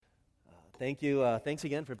Thank you. Thanks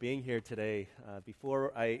again for being here today.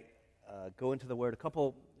 Before I go into the Word, a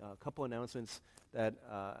couple announcements that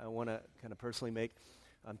I want to kind of personally make.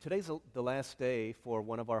 Today's the last day for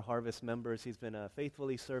one of our Harvest members. He's been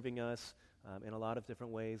faithfully serving us in a lot of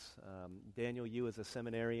different ways. Daniel Yu is a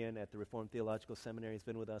seminarian at the Reformed Theological Seminary. He's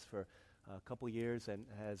been with us for a couple years and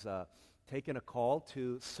has taken a call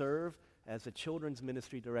to serve as a children's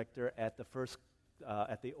ministry director at the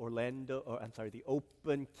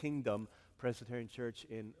Open Kingdom Presbyterian Church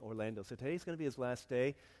in Orlando. So today's going to be his last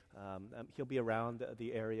day. He'll be around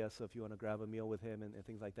the area, so if you want to grab a meal with him and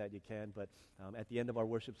things like that, you can. But at the end of our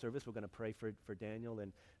worship service, we're going to pray for Daniel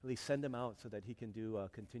and really send him out so that he can do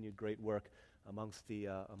continued great work amongst the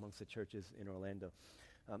churches in Orlando.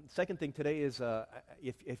 Second thing today is,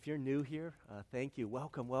 if you're new here, thank you.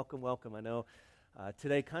 Welcome. I know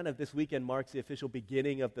today, this weekend marks the official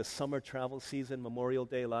beginning of the summer travel season, Memorial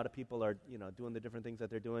Day. A lot of people are, doing the different things that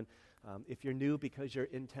they're doing. If you're new because you're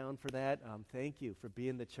in town for that, thank you for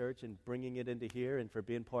being the church and bringing it into here and for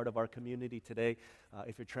being part of our community today.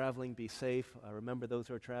 If you're traveling, be safe. Remember those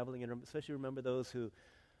who are traveling, and especially remember those who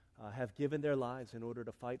have given their lives in order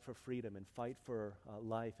to fight for freedom and fight for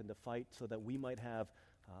life and to fight so that we might have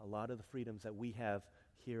a lot of the freedoms that we have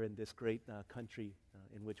here in this great country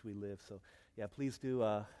in which we live. So, yeah, please do,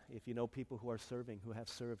 if you know people who are serving, who have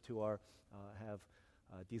served, who are have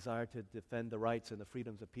desire to defend the rights and the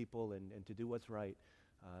freedoms of people and to do what's right.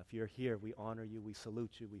 If you're here, we honor you, we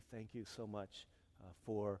salute you, we thank you so much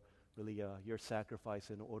for really your sacrifice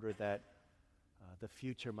in order that the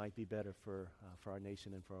future might be better for our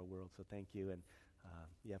nation and for our world. So thank you, and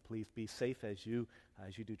please be safe as you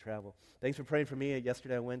do travel. Thanks for praying for me.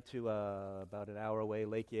 Yesterday I went to about an hour away,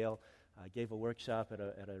 Lake Yale. I gave a workshop at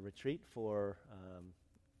a retreat for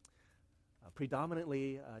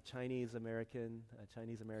predominantly Chinese American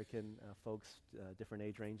folks, different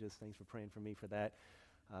age ranges. Thanks for praying for me for that.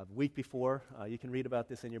 Week before, you can read about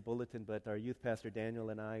this in your bulletin, but our youth pastor Daniel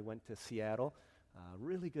and I went to Seattle.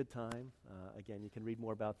 Really good time. Again, you can read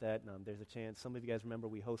more about that. There's a chance. Some of you guys remember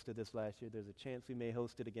we hosted this last year. There's a chance we may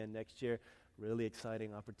host it again next year. Really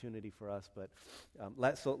exciting opportunity for us. But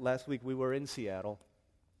last week we were in Seattle,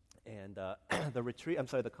 and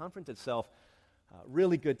the conference itself,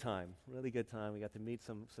 really good time. Really good time. We got to meet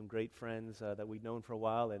some great friends that we'd known for a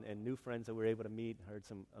while, and new friends that we were able to meet. Heard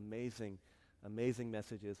some amazing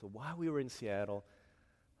messages. So while we were in Seattle,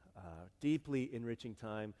 deeply enriching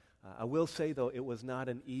time. I will say, though, it was not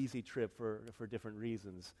an easy trip for different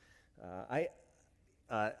reasons. I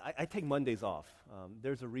take Mondays off.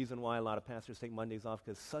 There's a reason why a lot of pastors take Mondays off,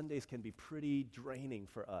 because Sundays can be pretty draining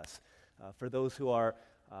for us. For those who are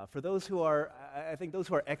extroverts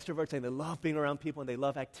and they love being around people and they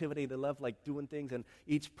love activity, they love doing things, and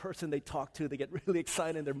each person they talk to, they get really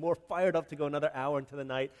excited and they're more fired up to go another hour into the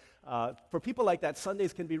night. For people like that,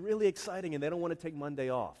 Sundays can be really exciting and they don't want to take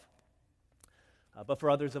Monday off. But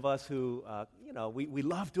for others of us who, we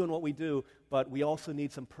love doing what we do, but we also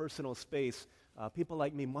need some personal space. People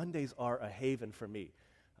like me, Mondays are a haven for me.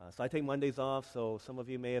 So I take Mondays off, so some of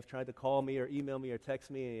you may have tried to call me or email me or text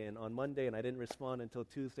me on Monday, and I didn't respond until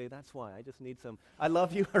Tuesday. That's why. I just need some. I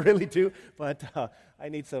love you, I really do, but I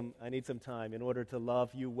need some time. In order to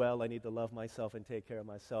love you well, I need to love myself and take care of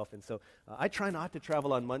myself. And so I try not to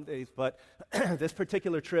travel on Mondays, but this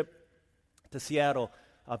particular trip to Seattle,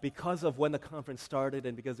 because of when the conference started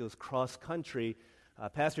and because it was cross-country,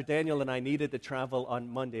 Pastor Daniel and I needed to travel on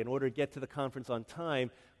Monday. In order to get to the conference on time,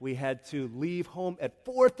 we had to leave home at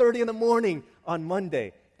 4:30 in the morning on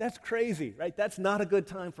Monday. That's crazy, right? That's not a good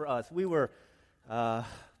time for us. We were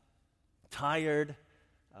tired.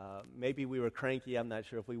 Maybe we were cranky. I'm not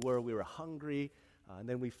sure if we were. We were hungry. And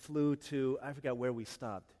then we flew to, I forgot where we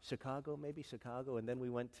stopped. Chicago. And then we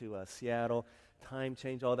went to Seattle. Time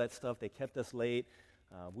change, all that stuff. They kept us late.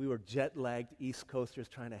 We were jet-lagged East Coasters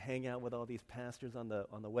trying to hang out with all these pastors on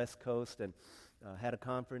the West Coast, and had a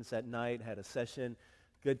conference at night, had a session,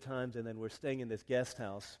 good times, and then we're staying in this guest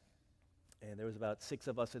house, and there was about 6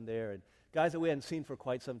 of us in there, and guys that we hadn't seen for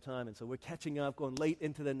quite some time, and so we're catching up, going late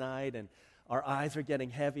into the night, and our eyes are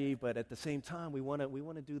getting heavy, but at the same time, we want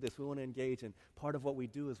to do this, we want to engage, and part of what we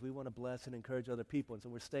do is we want to bless and encourage other people, and so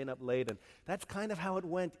we're staying up late, and that's kind of how it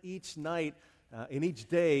went each night, in each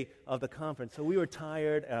day of the conference. So we were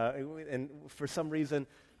tired, and for some reason,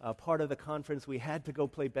 part of the conference, we had to go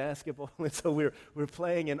play basketball, and so we were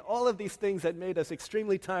playing, and all of these things that made us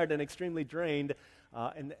extremely tired and extremely drained,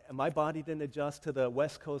 and my body didn't adjust to the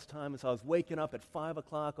West Coast time, and so I was waking up at 5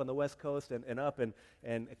 o'clock on the West Coast and up, and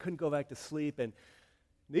I couldn't go back to sleep, and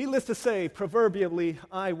needless to say, proverbially,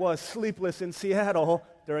 I was sleepless in Seattle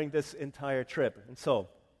during this entire trip, and so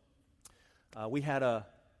we had a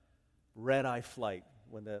red-eye flight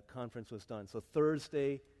when the conference was done. So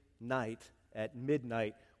Thursday night at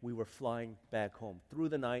midnight, we were flying back home through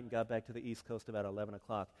the night and got back to the East Coast about 11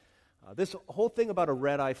 o'clock. This whole thing about a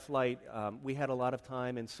red-eye flight, we had a lot of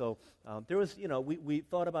time, and so there was, we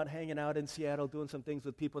thought about hanging out in Seattle, doing some things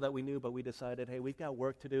with people that we knew, but we decided, hey, we've got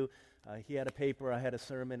work to do. He had a paper, I had a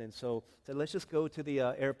sermon, and so said, let's just go to the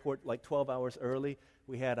airport like 12 hours early.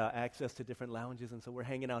 We had access to different lounges, and so we're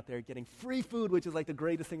hanging out there getting free food, which is like the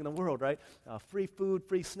greatest thing in the world, right? Free food,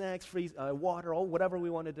 free snacks, free water, whatever we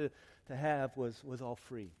wanted to have was all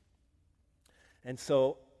free. And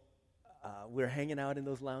so we were hanging out in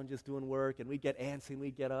those lounges doing work, and we'd get antsy, and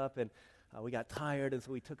we'd get up, and we got tired, and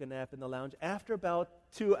so we took a nap in the lounge. After about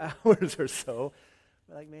 2 hours or so,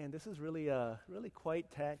 we're like, man, this is really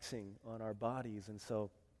quite taxing on our bodies. And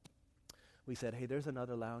so we said, hey, there's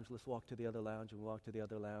another lounge. Let's walk to the other lounge. And we walked to the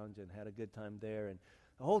other lounge and had a good time there. And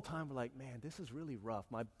the whole time we're like, man, this is really rough.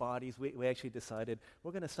 My bodies, we actually decided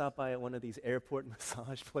we're going to stop by at one of these airport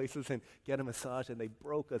massage places and get a massage, and they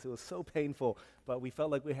broke us. It was so painful, but we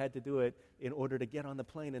felt like we had to do it in order to get on the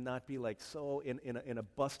plane and not be like so in a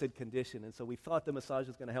busted condition. And so we thought the massage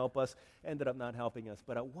was going to help us, ended up not helping us.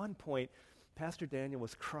 But at one point, Pastor Daniel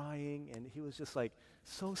was crying, and he was just like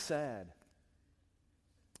so sad.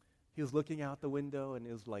 He was looking out the window, and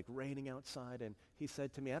it was like raining outside, and he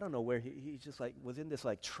said to me, I don't know where, he just like was in this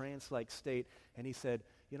like trance-like state, and he said,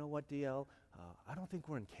 you know what, DL, I don't think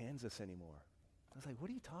we're in Kansas anymore. I was like, what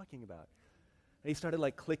are you talking about? And he started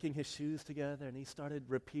like clicking his shoes together, and he started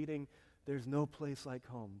repeating, there's no place like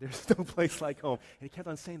home. There's no place like home. And he kept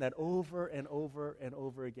on saying that over and over and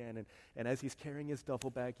over again, and as he's carrying his duffel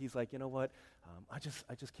bag, he's like, you know what, I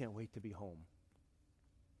just can't wait to be home.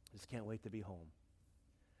 I just can't wait to be home.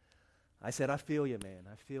 I said, I feel you, man.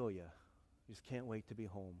 I feel you. Just can't wait to be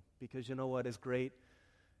home. Because you know what? As great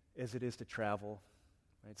as it is to travel,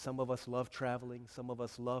 right? Some of us love traveling. Some of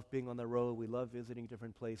us love being on the road. We love visiting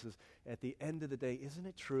different places. At the end of the day, isn't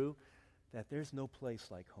it true that there's no place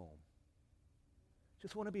like home?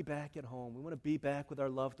 Just want to be back at home. We want to be back with our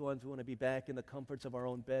loved ones. We want to be back in the comforts of our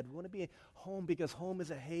own bed. We want to be home because home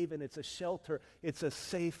is a haven. It's a shelter. It's a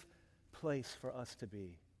safe place for us to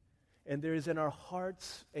be. And there is in our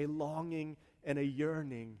hearts a longing and a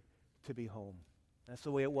yearning to be home. That's the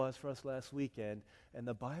way it was for us last weekend. And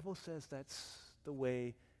the Bible says that's the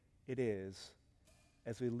way it is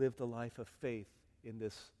as we live the life of faith in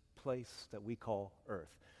this place that we call earth.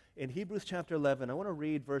 In Hebrews chapter 11, I want to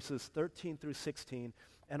read verses 13 through 16,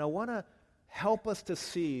 and I want to help us to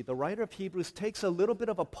see the writer of Hebrews takes a little bit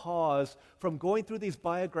of a pause from going through these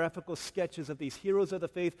biographical sketches of these heroes of the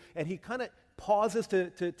faith, and he kind of pauses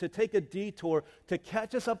to take a detour to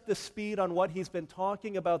catch us up to speed on what he's been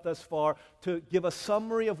talking about thus far, to give a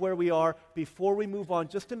summary of where we are before we move on,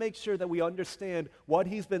 just to make sure that we understand what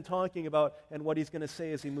he's been talking about and what he's going to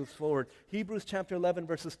say as he moves forward. Hebrews chapter 11,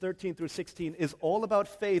 verses 13 through 16 is all about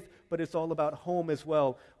faith, but it's all about home as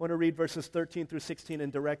well. I want to read verses 13 through 16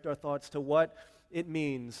 and direct our thoughts to what it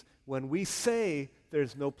means when we say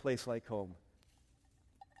there's no place like home.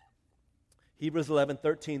 Hebrews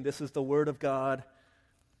 11:13, this is the word of God. It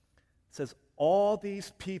says, all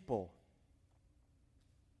these people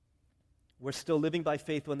were still living by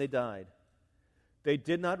faith when they died. They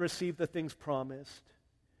did not receive the things promised.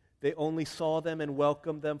 They only saw them and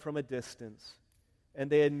welcomed them from a distance.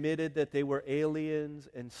 And they admitted that they were aliens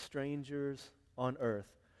and strangers on earth.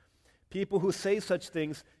 People who say such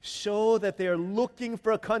things show that they are looking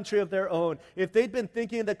for a country of their own. If they'd been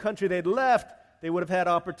thinking of the country they'd left, they would have had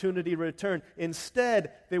opportunity to return.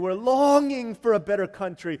 Instead, they were longing for a better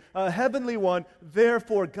country, a heavenly one.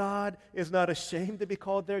 Therefore, God is not ashamed to be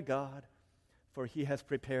called their God, for he has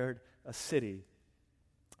prepared a city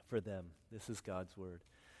for them. This is God's word.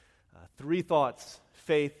 Three thoughts: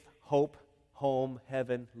 faith, hope, home,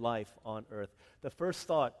 heaven, life on earth. The first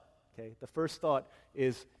thought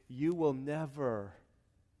is you will never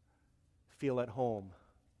feel at home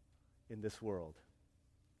in this world.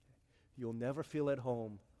 You'll never feel at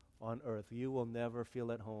home on earth. You will never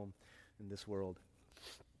feel at home in this world.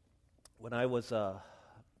 When I was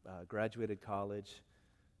graduated college,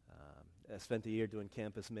 I spent a year doing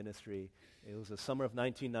campus ministry. It was the summer of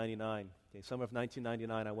 1999. Summer of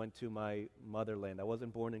 1999, I went to my motherland. I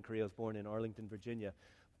wasn't born in Korea. I was born in Arlington, Virginia.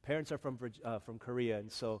 Parents are from Korea,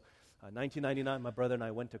 and so 1999, my brother and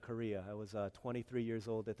I went to Korea. I was 23 years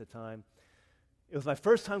old at the time. It was my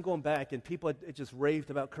first time going back, and people had just raved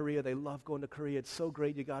about Korea. They love going to Korea. It's so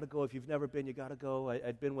great. You got to go. If you've never been, you got to go.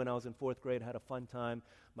 I'd been when I was in fourth grade. I had a fun time.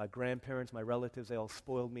 My grandparents, my relatives, they all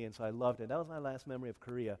spoiled me, and so I loved it. That was my last memory of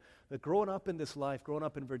Korea. But growing up in this life, growing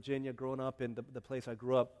up in Virginia, growing up in the place I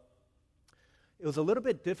grew up, it was a little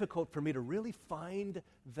bit difficult for me to really find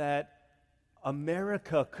that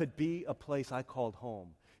America could be a place I called home.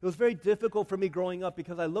 It was very difficult for me growing up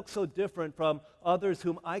because I looked so different from others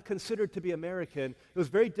whom I considered to be American. It was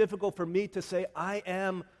very difficult for me to say, I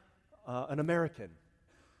am an American.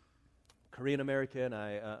 Korean American,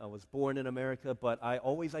 I was born in America, but I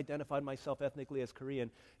always identified myself ethnically as Korean.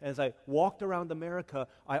 As I walked around America,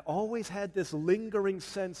 I always had this lingering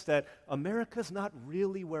sense that America's not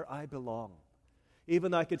really where I belong.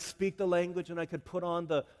 Even though I could speak the language and I could put on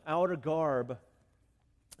the outer garb,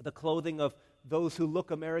 the clothing of those who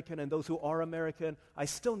look American and those who are American, I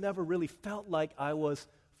still never really felt like I was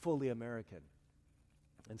fully American.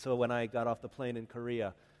 And so when I got off the plane in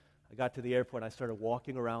Korea, I got to the airport and I started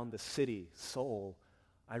walking around the city, Seoul.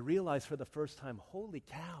 I realized for the first time, holy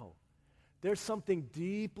cow, there's something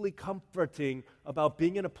deeply comforting about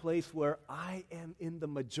being in a place where I am in the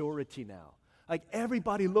majority now. Like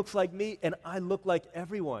everybody looks like me and I look like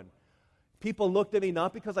everyone. People looked at me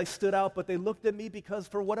not because I stood out, but they looked at me because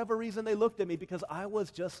for whatever reason they looked at me because I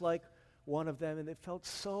was just like one of them. And it felt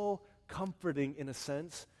so comforting in a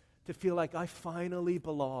sense to feel like I finally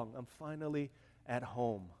belong. I'm finally at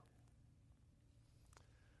home.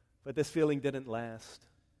 But this feeling didn't last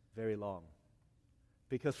very long.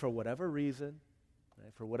 Because for whatever reason,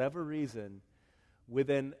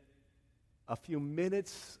 within a few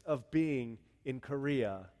minutes of being in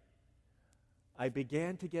Korea, I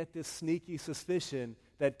began to get this sneaky suspicion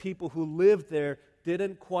that people who lived there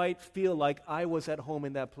didn't quite feel like I was at home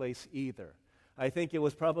in that place either. I think it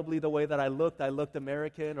was probably the way that I looked. I looked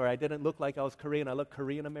American, or I didn't look like I was Korean. I looked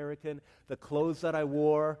Korean American. The clothes that I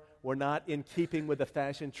wore were not in keeping with the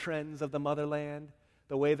fashion trends of the motherland.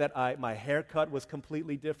 The way that my haircut was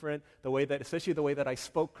completely different. Especially the way that I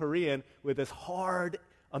spoke Korean with this hard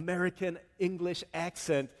American English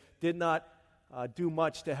accent did not do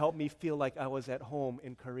much to help me feel like I was at home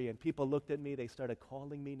in Korea. And people looked at me. They started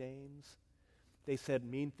calling me names. They said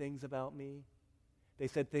mean things about me. They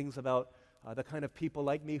said things about the kind of people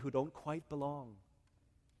like me who don't quite belong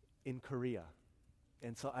in Korea.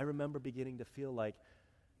 And so I remember beginning to feel like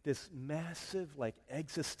this massive,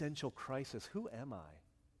 existential crisis. Who am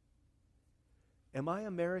I? Am I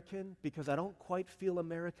American because I don't quite feel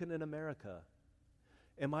American in America?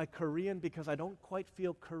 Am I Korean because I don't quite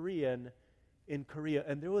feel Korean in Korea?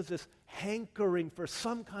 And there was this hankering for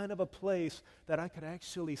some kind of a place that I could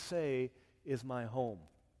actually say is my home.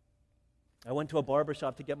 I went to a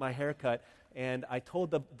barbershop to get my hair cut, and I told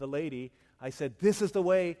the lady, I said, this is the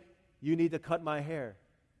way you need to cut my hair.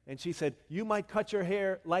 And she said, you might cut your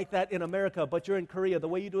hair like that in America, but you're in Korea. The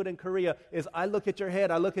way you do it in Korea is I look at your head,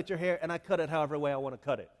 I look at your hair, and I cut it however way I want to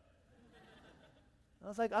cut it. I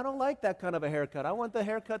was like, I don't like that kind of a haircut. I want the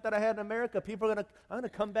haircut that I had in America. I'm going to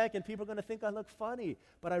come back and people are going to think I look funny.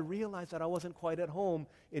 But I realized that I wasn't quite at home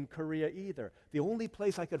in Korea either. The only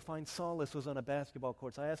place I could find solace was on a basketball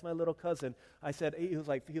court. So I asked my little cousin, I said, he was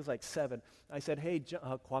like 7. I said, hey,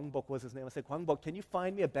 Kwangbok was his name. I said, Kwangbok, can you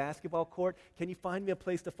find me a basketball court? Can you find me a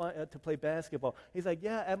place to play basketball? He's like,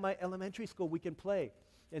 yeah, at my elementary school we can play.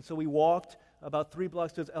 And so we walked about 3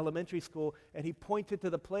 blocks to his elementary school, and he pointed to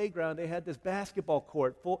the playground. They had this basketball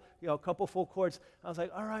court, a couple full courts. I was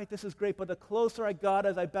like, all right, this is great. But the closer I got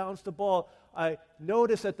as I bounced the ball, I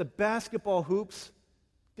noticed that the basketball hoops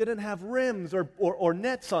didn't have rims or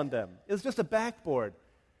nets on them. It was just a backboard.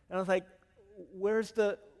 And I was like, where's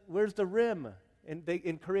the rim? And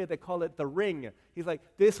in Korea, they call it the ring. He's like,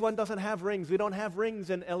 this one doesn't have rings. We don't have rings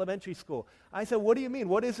in elementary school. I said, what do you mean?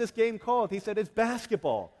 What is this game called? He said, it's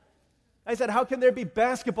basketball. I said, how can there be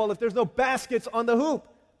basketball if there's no baskets on the hoop,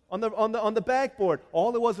 on the backboard?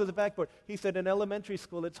 All it was a backboard. He said, in elementary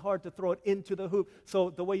school, it's hard to throw it into the hoop. So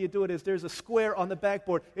the way you do it is there's a square on the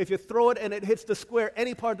backboard. If you throw it and it hits the square,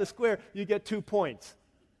 any part of the square, you get 2 points.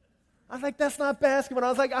 I was like, that's not basketball. I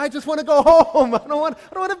was like, I just want to go home. I don't want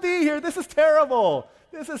to be here. This is terrible.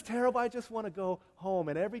 I just want to go home.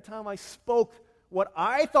 And every time I spoke what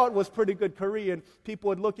I thought was pretty good Korean, people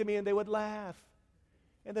would look at me and they would laugh.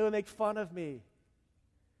 And they would make fun of me.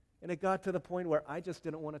 And it got to the point where I just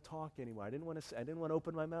didn't want to talk anymore. I didn't want to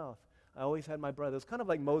open my mouth. I always had my brother. It was kind of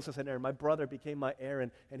like Moses and Aaron. My brother became my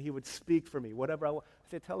Aaron, and he would speak for me. Whatever I want.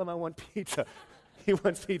 I said, tell him I want pizza. He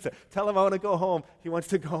wants pizza. Tell him I want to go home. He wants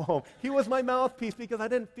to go home. He was my mouthpiece because I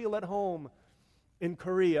didn't feel at home in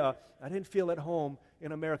Korea. I didn't feel at home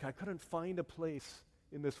in America. I couldn't find a place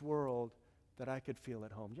in this world that I could feel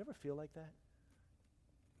at home. Do you ever feel like that?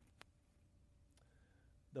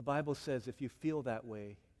 The Bible says if you feel that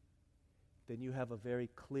way, then you have a very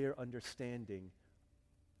clear understanding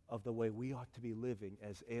of the way we ought to be living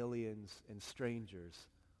as aliens and strangers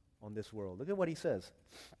on this world. Look at what he says.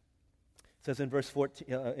 It says in verse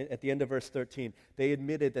 14, at the end of verse 13, they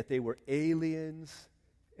admitted that they were aliens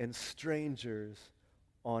and strangers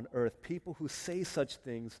on earth. People who say such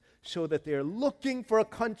things show that they're looking for a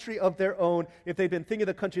country of their own. If they'd been thinking of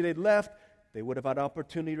the country they'd left, they would have had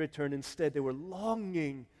opportunity to return. Instead, they were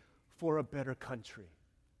longing for a better country.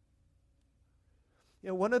 You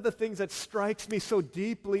know, one of the things that strikes me so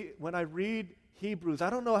deeply when I read Hebrews, I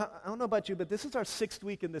don't know about you, but this is our 6th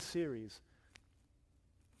week in this series.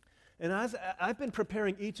 And as I've been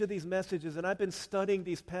preparing each of these messages, and I've been studying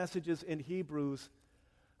these passages in Hebrews,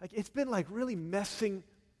 it's been really messing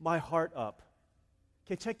my heart up.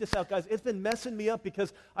 Okay, check this out, guys. It's been messing me up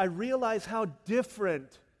because I realize how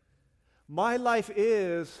different my life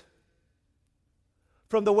is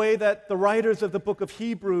from the way that the writers of the book of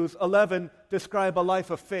Hebrews 11 describe a life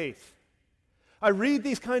of faith. I read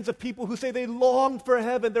these kinds of people who say they long for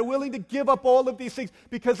heaven. They're willing to give up all of these things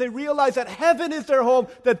because they realize that heaven is their home,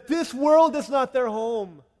 that this world is not their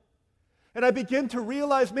home. And I begin to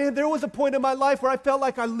realize, man, there was a point in my life where I felt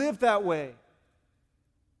like I lived that way.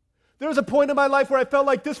 There was a point in my life where I felt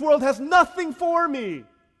like this world has nothing for me.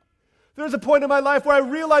 There was a point in my life where I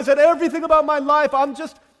realized that everything about my life,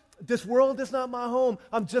 this world is not my home.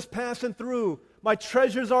 I'm just passing through. My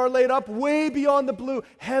treasures are laid up way beyond the blue.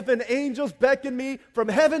 Heaven, angels beckon me from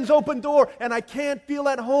heaven's open door, and I can't feel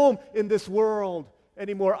at home in this world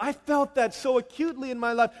anymore. I felt that so acutely in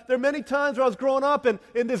my life. There are many times where I was growing up, and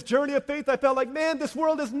in this journey of faith, I felt like, man, this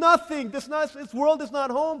world is nothing. This world is not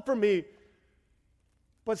home for me.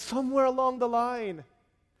 But somewhere along the line,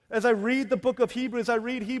 as I read the book of Hebrews, I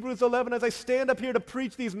read Hebrews 11, as I stand up here to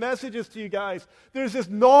preach these messages to you guys, there's this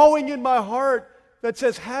gnawing in my heart that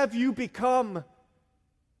says, have you become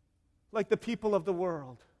like the people of the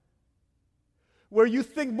world? Where you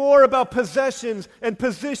think more about possessions and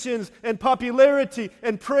positions and popularity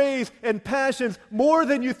and praise and passions more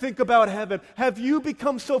than you think about heaven. Have you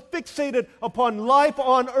become so fixated upon life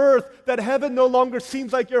on earth that heaven no longer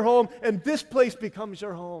seems like your home and this place becomes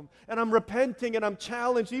your home? And I'm repenting and I'm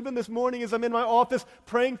challenged. Even this morning as I'm in my office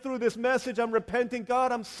praying through this message, I'm repenting.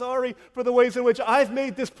 God, I'm sorry for the ways in which I've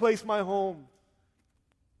made this place my home.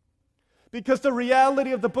 Because the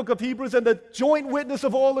reality of the book of Hebrews and the joint witness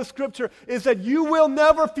of all of Scripture is that you will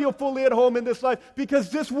never feel fully at home in this life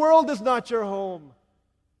because this world is not your home.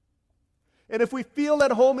 And if we feel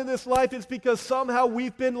at home in this life, it's because somehow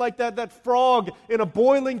we've been like that frog in a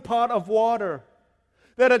boiling pot of water.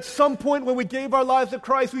 That at some point when we gave our lives to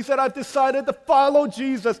Christ, we said, I've decided to follow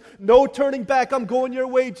Jesus. No turning back. I'm going your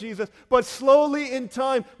way, Jesus. But slowly in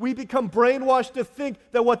time, we become brainwashed to think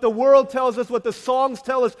that what the world tells us, what the songs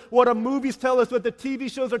tell us, what our movies tell us, what the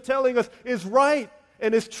TV shows are telling us is right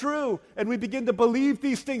and is true. And we begin to believe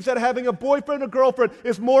these things, that having a boyfriend or girlfriend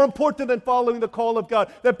is more important than following the call of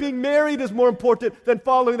God. That being married is more important than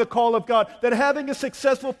following the call of God. That having a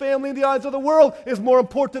successful family in the eyes of the world is more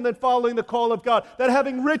important than following the call of God. That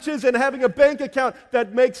having riches and having a bank account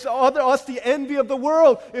that makes us the envy of the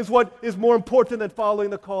world is what is more important than following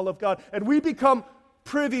the call of God. And we become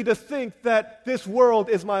privy to think that this world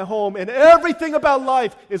is my home and everything about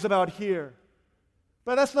life is about here.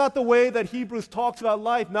 But that's not the way that Hebrews talks about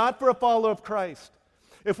life, not for a follower of Christ.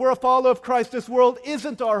 If we're a follower of Christ, this world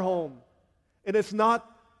isn't our home. And it's not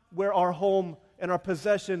where our home and our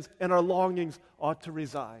possessions and our longings ought to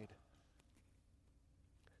reside.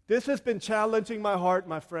 This has been challenging my heart,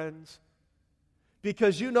 my friends,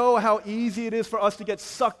 because you know how easy it is for us to get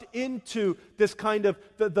sucked into this kind of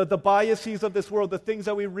the biases of this world, the things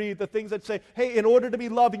that we read, the things that say, hey, in order to be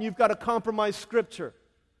loving, you've got to compromise Scripture.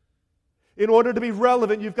 In order to be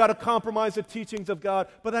relevant, you've got to compromise the teachings of God.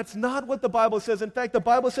 But that's not what the Bible says. In fact, the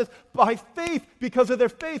Bible says by faith, because of their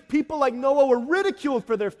faith, people like Noah were ridiculed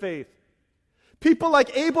for their faith. People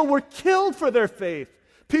like Abel were killed for their faith.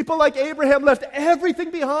 People like Abraham left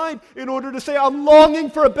everything behind in order to say, I'm longing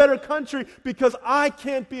for a better country because I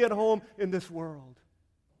can't be at home in this world.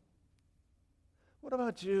 What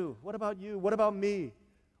about you? What about you? What about me?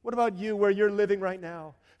 What about you where you're living right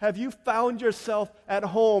now? Have you found yourself at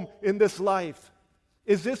home in this life?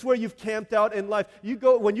 Is this where you've camped out in life?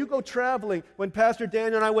 When you go traveling, when Pastor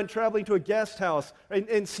Daniel and I went traveling to a guest house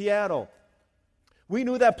in Seattle, we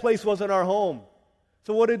knew that place wasn't our home.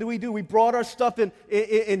 So what did we do? We brought our stuff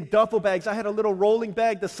in duffel bags. I had a little rolling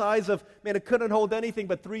bag the size of, it couldn't hold anything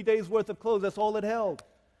but 3 days' worth of clothes. That's all it held.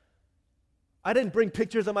 I didn't bring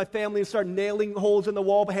pictures of my family and start nailing holes in the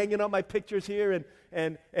wall, hanging up my pictures here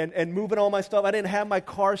and moving all my stuff. I didn't have my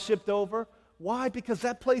car shipped over. Why? Because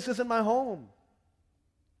that place isn't my home.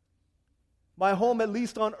 My home, at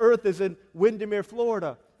least on earth, is in Windermere,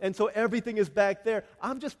 Florida. And so everything is back there.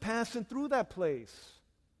 I'm just passing through that place.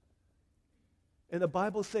 And the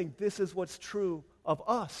Bible's saying this is what's true of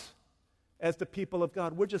us as the people of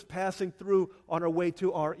God. We're just passing through on our way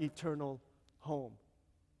to our eternal home.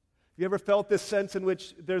 Have you ever felt this sense in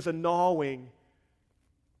which there's a gnawing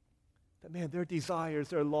that, man, there are desires,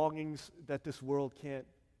 there are longings that this world can't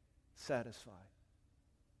satisfy?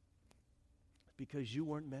 Because you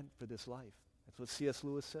weren't meant for this life. That's what C.S.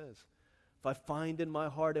 Lewis says. If I find in my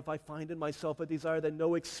heart, if I find in myself a desire that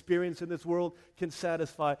no experience in this world can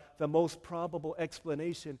satisfy, the most probable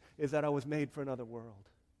explanation is that I was made for another world.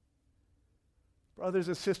 Brothers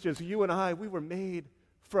and sisters, you and I, we were made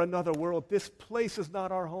for another world. This place is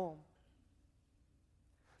not our home.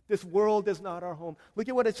 This world is not our home. Look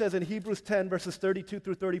at what it says in Hebrews 10, verses 32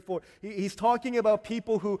 through 34. He's talking about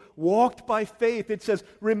people who walked by faith. It says,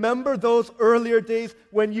 remember those earlier days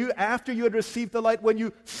when you, after you had received the light, when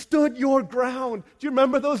you stood your ground. Do you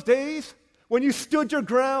remember those days? When you stood your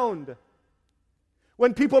ground.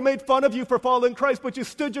 When people made fun of you for following Christ, but you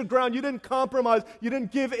stood your ground. You didn't compromise. You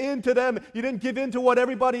didn't give in to them. You didn't give in to what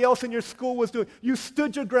everybody else in your school was doing. You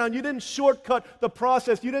stood your ground. You didn't shortcut the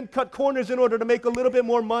process. You didn't cut corners in order to make a little bit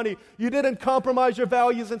more money. You didn't compromise your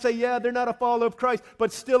values and say, yeah, they're not a follower of Christ,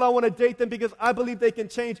 but still I want to date them because I believe they can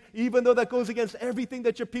change, even though that goes against everything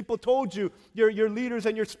that your people told you, your leaders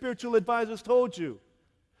and your spiritual advisors told you.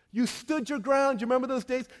 You stood your ground. You remember those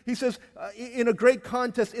days? He says, in a great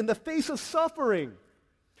contest, in the face of suffering.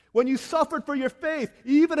 When you suffered for your faith,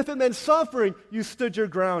 even if it meant suffering, you stood your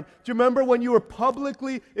ground. Do you remember when you were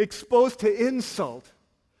publicly exposed to insult?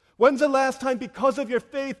 When's the last time, because of your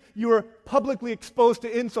faith, you were publicly exposed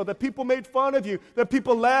to insult? That people made fun of you, that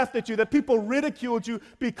people laughed at you, that people ridiculed you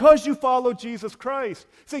because you followed Jesus Christ.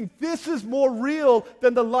 Saying, this is more real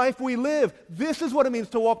than the life we live. This is what it means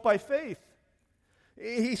to walk by faith.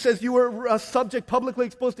 He says you were a subject publicly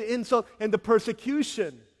exposed to insult and to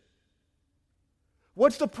persecution.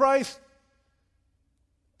 What's the price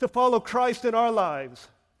to follow Christ in our lives?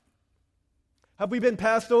 Have we been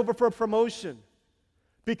passed over for a promotion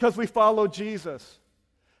because we follow Jesus?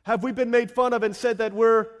 Have we been made fun of and said that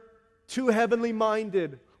we're too heavenly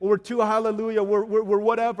minded or we're too hallelujah, we're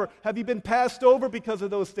whatever? Have you been passed over because of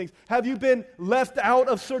those things? Have you been left out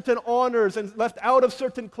of certain honors and left out of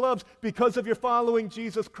certain clubs because of your following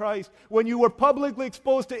Jesus Christ? When you were publicly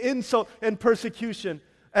exposed to insult and persecution,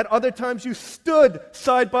 at other times you stood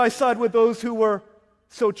side by side with those who were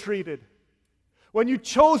so treated. When you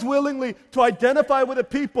chose willingly to identify with the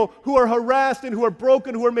people who are harassed and who are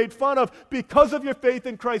broken, who are made fun of because of your faith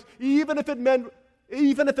in Christ, even if it meant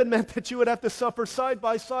that you would have to suffer side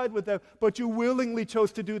by side with them, but you willingly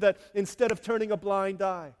chose to do that instead of turning a blind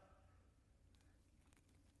eye.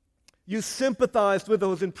 You sympathized with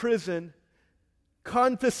those in prison,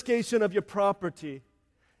 confiscation of your property,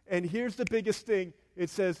 and here's the biggest thing. It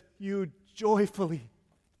says, you joyfully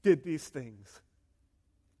did these things.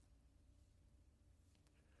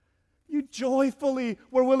 You joyfully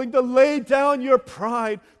were willing to lay down your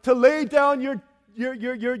pride, to lay down your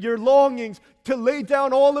longings, to lay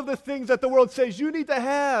down all of the things that the world says you need to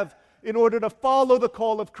have in order to follow the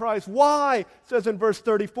call of Christ. Why? It says in verse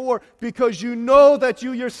 34, because you know that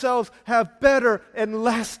you yourselves have better and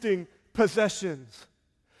lasting possessions.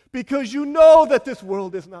 Because you know that this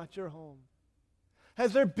world is not your home.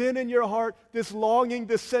 Has there been in your heart this longing,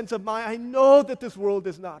 this sense of I know that this world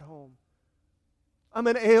is not home. I'm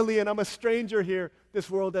an alien. I'm a stranger here. This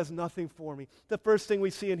world has nothing for me. The first thing we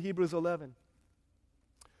see in Hebrews 11,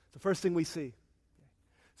 the first thing we see,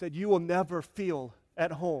 said you will never feel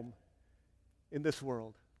at home in this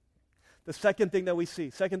world. The second thing that we see,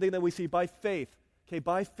 by faith,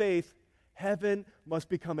 heaven must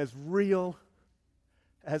become as real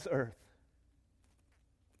as earth.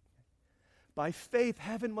 By faith,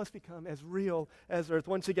 heaven must become as real as earth.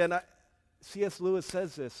 Once again, C.S. Lewis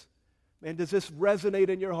says this. Man, does this resonate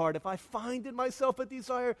in your heart? If I find in myself a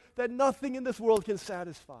desire that nothing in this world can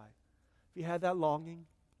satisfy. Have you had that longing?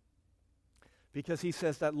 Because he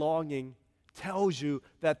says that longing tells you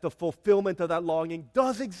that the fulfillment of that longing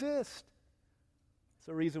does exist.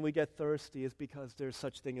 So the reason we get thirsty is because there's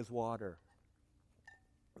such thing as water.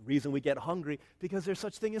 The reason we get hungry, because there's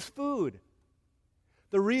such thing as food.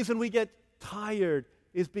 The reason we get tired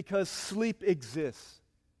is because sleep exists.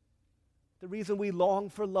 The reason we long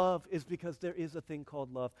for love is because there is a thing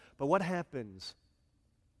called love. But what happens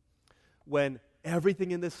when everything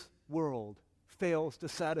in this world fails to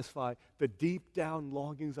satisfy the deep down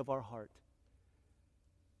longings of our heart?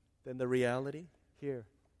 Then the reality here,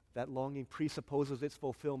 that longing presupposes its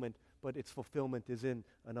fulfillment, but its fulfillment is in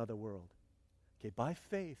another world. Okay, by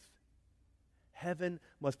faith, heaven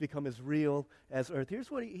must become as real as earth. Here's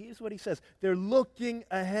what he says. They're looking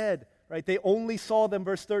ahead. right? They only saw them,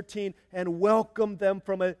 verse 13, and welcomed them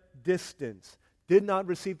from a distance. Did not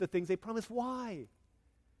receive the things they promised. Why?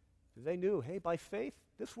 Because they knew, hey, by faith,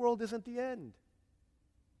 this world isn't the end.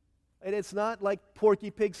 And it's not like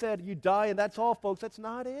Porky Pig said, you die and that's all, folks. That's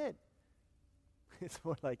not it. It's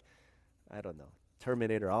more like, I don't know,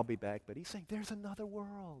 Terminator, I'll be back. But he's saying there's another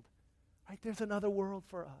world, right? There's another world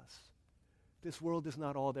for us. This world is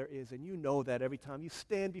not all there is. And you know that every time you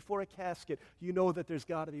stand before a casket, you know that there's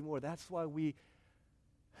got to be more. That's why we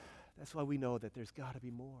know that there's got to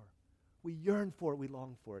be more. We yearn for it. We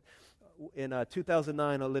long for it. In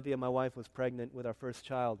 2009, Olivia, my wife, was pregnant with our first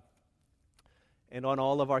child. And on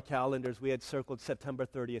all of our calendars, we had circled September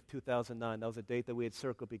 30th, 2009. That was a date that we had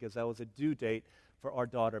circled because that was a due date for our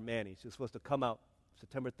daughter, Manny. She was supposed to come out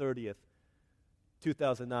September 30th,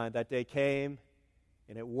 2009. That day came,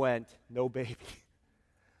 and it went, no baby.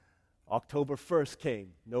 October 1st came,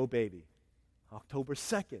 no baby. October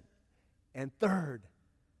 2nd, and 3rd,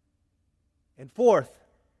 and 4th,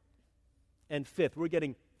 and 5th. We're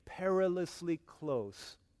getting perilously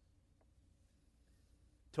close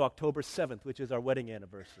to October 7th, which is our wedding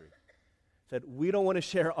anniversary. Said, we don't want to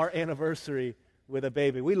share our anniversary with a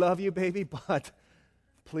baby. We love you, baby, but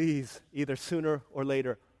please, either sooner or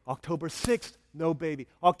later. October 6th, no baby.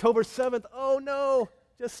 October 7th, oh no,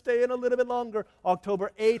 just stay in a little bit longer.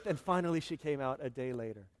 October 8th, and finally she came out a day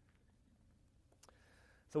later.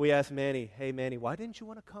 So we asked Manny, hey Manny, why didn't you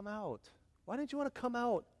want to come out? Why didn't you want to come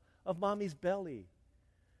out of mommy's belly?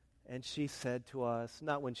 And she said to us,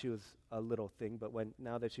 not when she was a little thing, but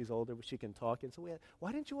now that she's older, she can talk. And so we asked,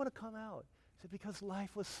 why didn't you want to come out? She said, because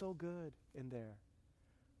life was so good in there.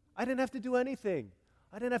 I didn't have to do anything.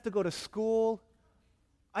 I didn't have to go to school.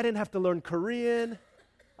 I didn't have to learn Korean.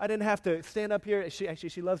 I didn't have to stand up here.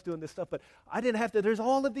 She loves doing this stuff, but I didn't have to. There's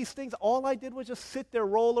all of these things. All I did was just sit there,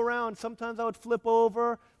 roll around. Sometimes I would flip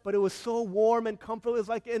over, but it was so warm and comfortable. It was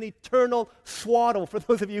like an eternal swaddle. For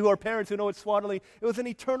those of you who are parents who know what swaddling, it was an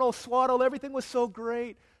eternal swaddle. Everything was so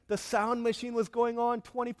great. The sound machine was going on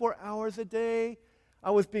 24 hours a day. I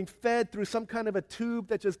was being fed through some kind of a tube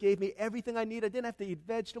that just gave me everything I needed. I didn't have to eat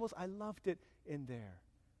vegetables. I loved it in there.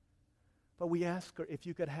 But we asked her, if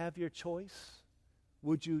you could have your choice,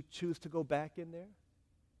 would you choose to go back in there?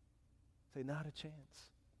 Say, not a chance.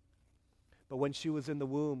 But when she was in the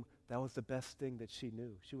womb, that was the best thing that she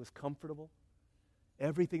knew. She was comfortable,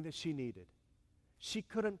 everything that she needed. She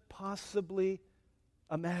couldn't possibly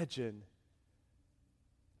imagine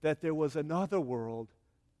that there was another world,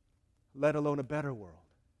 let alone a better world,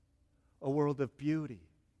 a world of beauty,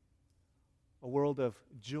 a world of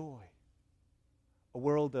joy, a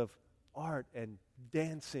world of art and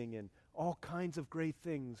dancing and all kinds of great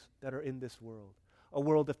things that are in this world. A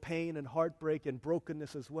world of pain and heartbreak and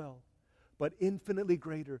brokenness as well, but infinitely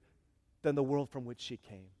greater than the world from which she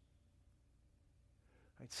came.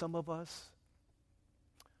 Right? Some of us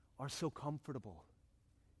are so comfortable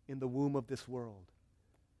in the womb of this world,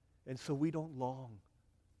 and so we don't long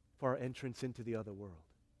for our entrance into the other world.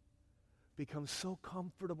 Become so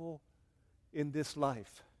comfortable in this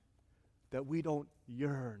life that we don't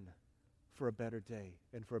yearn for a better day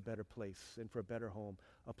and for a better place and for a better home,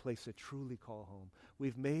 a place to truly call home.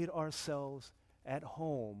 We've made ourselves at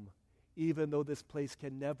home, even though this place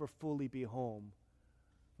can never fully be home.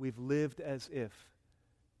 We've lived as if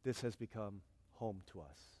this has become home to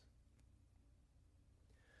us.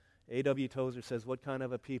 A.W. Tozer says, what kind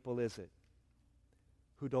of a people is it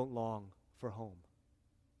who don't long for home?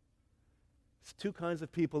 There's two kinds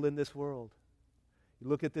of people in this world. You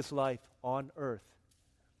look at this life on earth,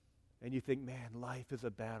 and you think, man, life is a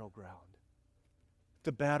battleground. It's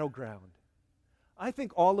a battleground. I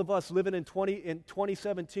think all of us living in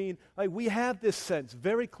 2017, we have this sense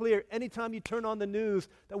very clear anytime you turn on the news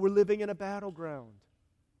that we're living in a battleground.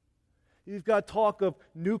 You've got talk of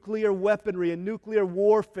nuclear weaponry and nuclear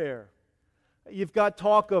warfare. You've got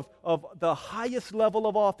talk of the highest level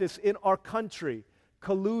of office in our country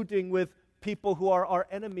colluding with people who are our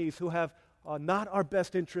enemies, who have not our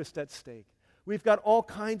best interest at stake. We've got all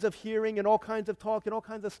kinds of hearing and all kinds of talk and all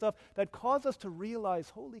kinds of stuff that cause us to realize,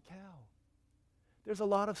 holy cow, there's a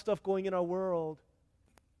lot of stuff going in our world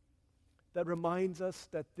that reminds us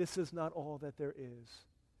that this is not all that there is.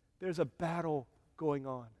 There's a battle going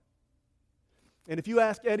on. And if you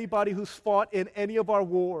ask anybody who's fought in any of our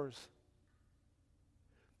wars,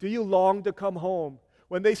 do you long to come home?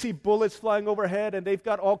 When they see bullets flying overhead and they've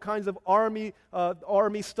got all kinds of army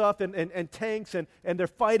stuff and tanks and they're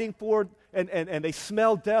fighting for and they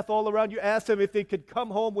smell death all around, you ask them if they could come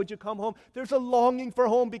home, would you come home? There's a longing for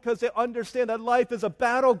home because they understand that life is a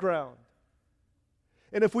battleground.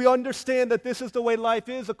 And if we understand that this is the way life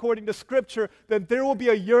is according to Scripture, then there will be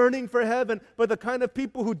a yearning for heaven. But the kind of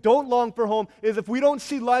people who don't long for home is if we don't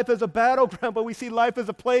see life as a battleground, but we see life as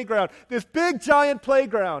a playground, this big, giant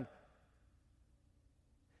playground.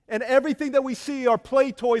 And everything that we see are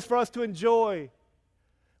play toys for us to enjoy.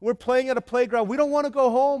 We're playing at a playground. We don't want to go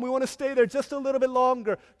home. We want to stay there just a little bit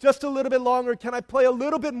longer. Just a little bit longer. Can I play a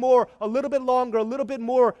little bit more, a little bit longer, a little bit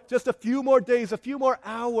more, just a few more days, a few more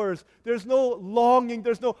hours? There's no longing.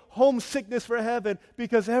 There's no homesickness for heaven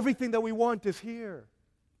because everything that we want is here.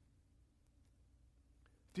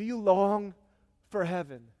 Do you long for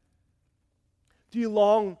heaven? Do you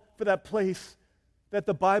long for that place that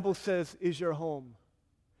the Bible says is your home?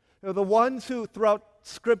 You know, the ones who throughout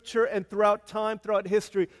Scripture and throughout time, throughout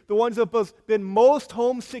history, the ones who have been most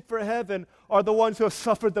homesick for heaven are the ones who have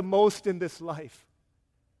suffered the most in this life.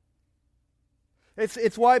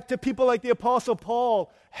 It's why to people like the Apostle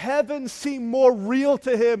Paul, heaven seemed more real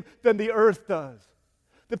to him than the earth does.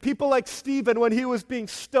 The people like Stephen, when he was being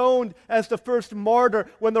stoned as the first martyr,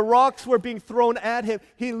 when the rocks were being thrown at him,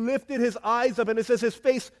 he lifted his eyes up and it says his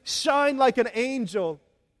face shined like an angel.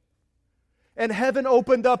 And heaven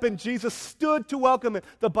opened up and Jesus stood to welcome him.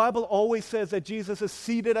 The Bible always says that Jesus is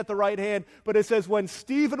seated at the right hand, but it says when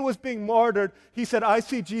Stephen was being martyred, he said, I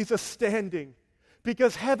see Jesus standing.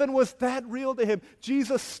 Because heaven was that real to him.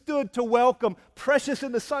 Jesus stood to welcome. Precious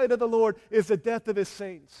in the sight of the Lord is the death of his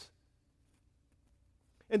saints.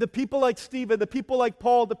 And the people like Stephen, the people like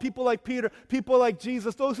Paul, the people like Peter, people like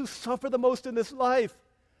Jesus, those who suffer the most in this life,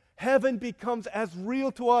 heaven becomes as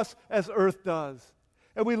real to us as earth does.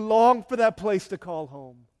 And we long for that place to call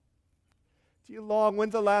home. Do you long?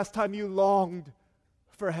 When's the last time you longed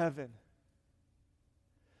for heaven?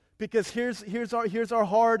 Because here's our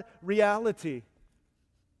hard reality.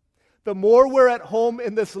 The more we're at home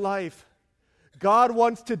in this life, God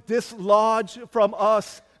wants to dislodge from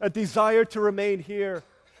us a desire to remain here.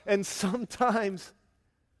 And sometimes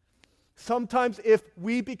if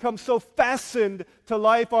we become so fastened to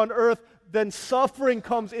life on earth, then suffering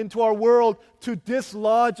comes into our world to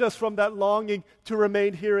dislodge us from that longing to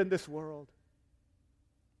remain here in this world.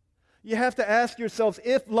 You have to ask yourselves,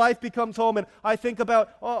 if life becomes home, and I think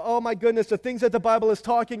about, oh my goodness, the things that the Bible is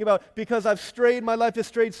talking about, because I've strayed, my life has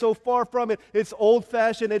strayed so far from it, it's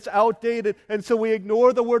old-fashioned, it's outdated, and so we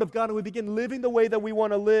ignore the Word of God and we begin living the way that we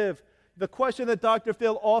want to live. The question that Dr.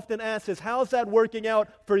 Phil often asks is, how's that working out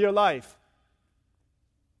for your life?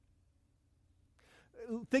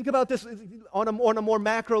 Think about this on a more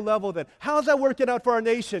macro level then. How's that working out for our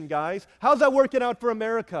nation, guys? How's that working out for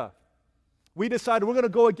America? We decided we're going to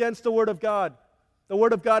go against the Word of God. The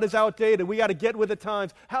Word of God is outdated. We got to get with the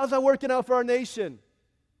times. How's that working out for our nation?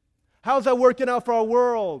 How's that working out for our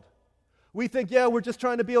world? We think, yeah, we're just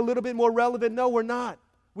trying to be a little bit more relevant. No, we're not.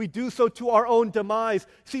 We do so to our own demise.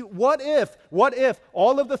 See, what if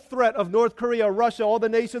all of the threat of North Korea, Russia, all the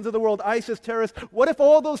nations of the world, ISIS, terrorists, what if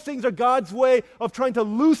all those things are God's way of trying to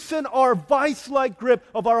loosen our vice-like grip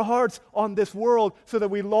of our hearts on this world so that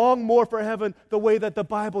we long more for heaven the way that the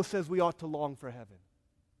Bible says we ought to long for heaven?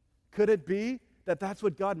 Could it be that that's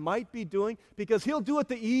what God might be doing? Because He'll do it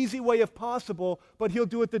the easy way if possible, but He'll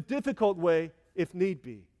do it the difficult way if need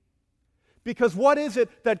be. Because what is it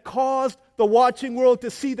that caused the watching world to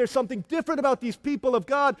see there's something different about these people of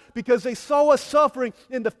God? Because they saw us suffering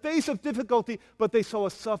in the face of difficulty, but they saw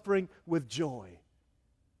us suffering with joy.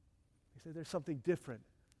 They said there's something different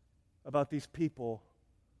about these people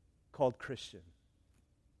called Christian.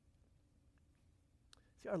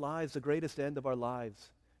 See, our lives, the greatest end of our lives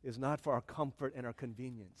is not for our comfort and our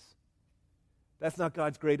convenience. That's not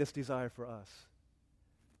God's greatest desire for us.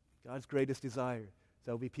 God's greatest desire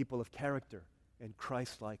there will be people of character and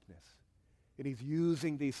Christ-likeness. And He's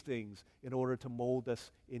using these things in order to mold us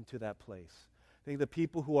into that place. I think the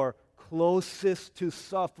people who are closest to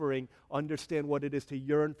suffering understand what it is to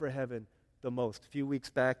yearn for heaven the most. A few weeks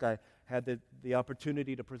back, I had the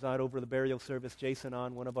opportunity to preside over the burial service. Jason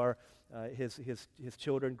one of our his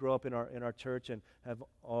children grew up in our church and are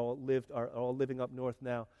all living up north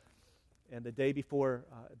now. And the day before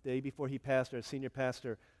he passed, our senior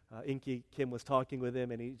pastor, Inky Kim, was talking with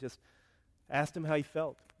him, and he just asked him how he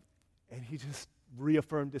felt. And he just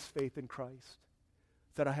reaffirmed his faith in Christ.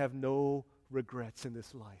 Said, I have no regrets in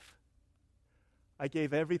this life. I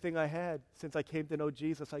gave everything I had since I came to know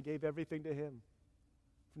Jesus. I gave everything to Him.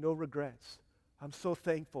 No regrets. I'm so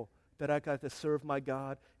thankful that I got to serve my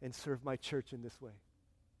God and serve my church in this way.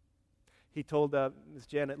 He told Ms.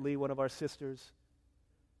 Janet Lee, one of our sisters,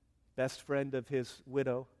 best friend of his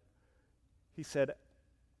widow, he said,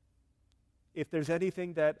 if there's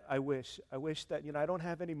anything that I wish that, I don't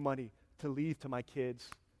have any money to leave to my kids,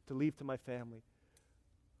 to leave to my family.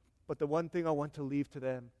 But the one thing I want to leave to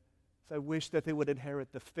them is I wish that they would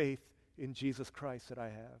inherit the faith in Jesus Christ that I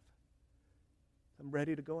have. I'm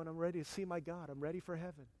ready to go and I'm ready to see my God. I'm ready for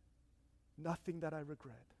heaven. Nothing that I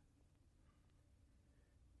regret.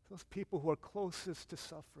 Those people who are closest to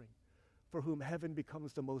suffering, for whom heaven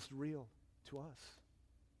becomes the most real to us.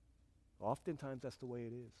 Oftentimes that's the way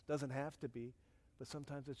it is. Doesn't have to be, but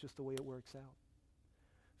sometimes it's just the way it works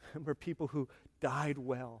out. Remember people who died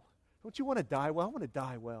well. Don't you want to die well? I want to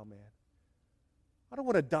die well, man. I don't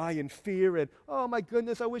want to die in fear and, oh my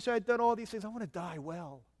goodness, I wish I had done all these things. I want to die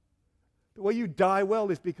well. The way you die well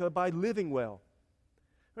is because by living well.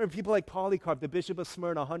 Remember people like Polycarp, the bishop of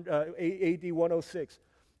Smyrna, AD 106,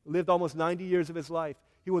 lived almost 90 years of his life.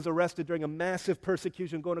 He was arrested during a massive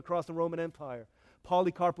persecution going across the Roman Empire.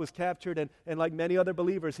 Polycarp was captured, and like many other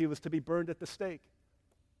believers, he was to be burned at the stake.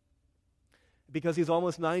 Because he's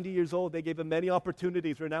almost 90 years old, they gave him many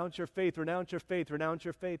opportunities. Renounce your faith, renounce your faith, renounce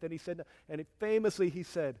your faith. And he said, famously he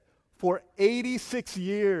said, for 86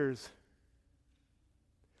 years,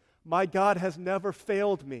 my God has never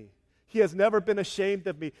failed me. He has never been ashamed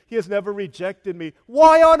of me. He has never rejected me.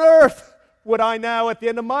 Why on earth would I now, at the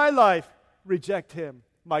end of my life, reject him,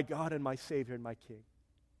 my God and my Savior and my King?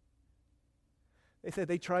 They said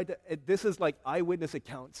they tried to, this is like eyewitness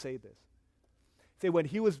accounts say this. Say when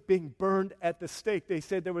he was being burned at the stake, they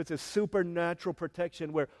said there was a supernatural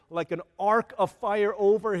protection where like an arc of fire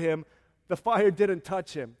over him, the fire didn't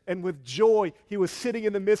touch him. And with joy, he was sitting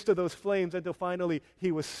in the midst of those flames until finally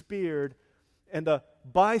he was speared. And the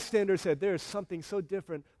bystander said, there is something so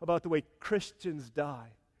different about the way Christians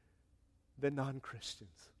die than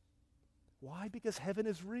non-Christians. Why? Because heaven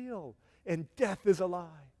is real and death is a lie.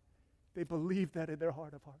 They believe that in their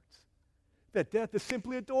heart of hearts. That death is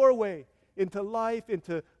simply a doorway into life,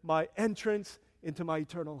 into my entrance, into my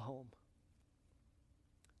eternal home.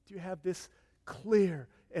 Do you have this clear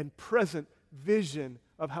and present vision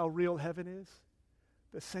of how real heaven is?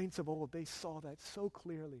 The saints of old, they saw that so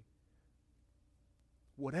clearly.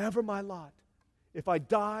 Whatever my lot, if I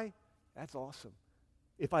die, that's awesome.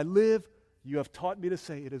 If I live, you have taught me to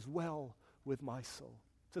say it is well with my soul.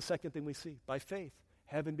 It's the second thing we see. By faith,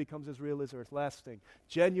 heaven becomes as real as earth. Last thing,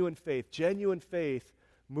 genuine faith. Genuine faith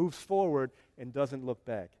moves forward and doesn't look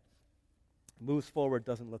back. Moves forward,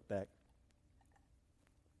 doesn't look back.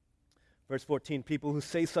 Verse 14, people who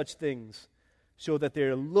say such things show that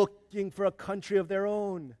they're looking for a country of their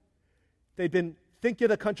own. They'd been thinking of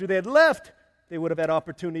the country they had left, they would have had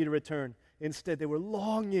opportunity to return. Instead, they were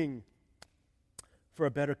longing for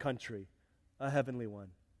a better country, a heavenly one.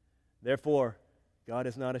 Therefore, God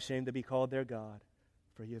is not ashamed to be called their God,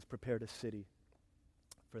 for he has prepared a city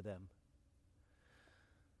for them.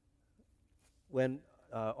 When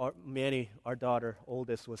Manny, our daughter,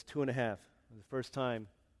 oldest, was 2.5, it was the first time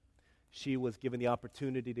she was given the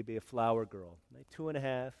opportunity to be a flower girl.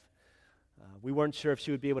 2.5. We weren't sure if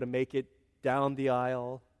she would be able to make it down the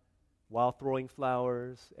aisle while throwing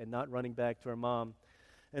flowers and not running back to her mom.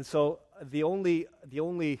 And so the only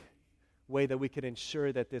way that we could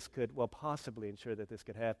ensure that this could, well, possibly ensure that this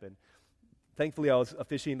could happen, thankfully I was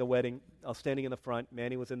officiating the wedding. I was standing in the front.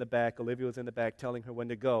 Manny was in the back. Olivia was in the back telling her when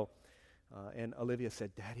to go. And Olivia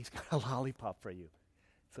said, Daddy's got a lollipop for you.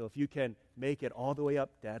 So if you can make it all the way up,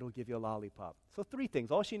 Dad will give you a lollipop. So 3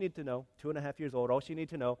 things. All she needed to know, 2.5 years old, all she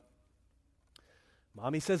needed to know,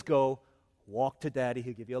 Mommy says go, walk to Daddy,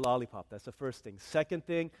 he'll give you a lollipop. That's the first thing. Second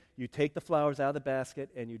thing, you take the flowers out of the basket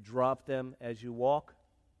and you drop them as you walk.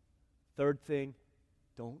 Third thing,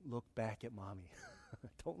 don't look back at Mommy.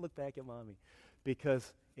 Don't look back at Mommy.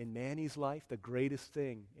 Because in Manny's life, the greatest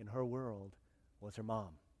thing in her world was her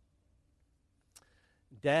mom.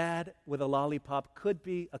 Dad with a lollipop could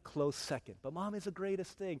be a close second, but Mom is the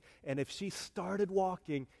greatest thing. And if she started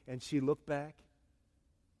walking and she looked back,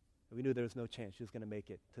 we knew there was no chance she was going to make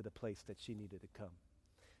it to the place that she needed to come.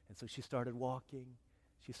 And so she started walking.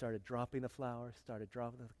 She started dropping the flowers,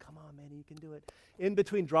 come on, Manny, you can do it. In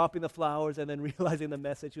between dropping the flowers and then realizing the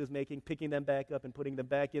mess that she was making, picking them back up and putting them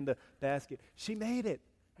back in the basket, she made it.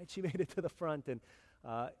 Right? She made it to the front. And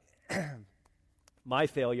my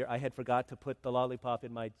failure, I had forgot to put the lollipop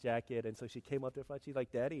in my jacket, and so she came up to the front. She's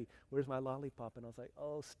like, Daddy, where's my lollipop? And I was like,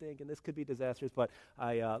 oh, stink, and this could be disastrous. But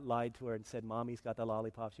I lied to her and said, Mommy's got the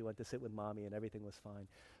lollipop. She went to sit with Mommy, and everything was fine.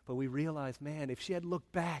 But we realized, man, if she had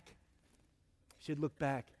looked back, she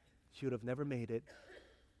would have never made it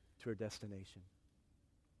to her destination.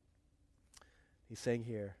 He's saying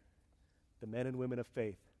here, the men and women of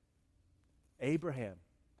faith, Abraham,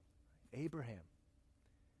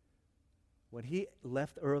 when he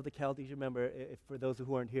left Ur of the Chaldees, remember, for those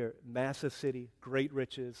who aren't here, massive city, great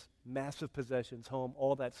riches, massive possessions, home,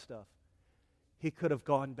 all that stuff. he could have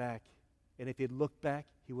gone back. And if he'd looked back,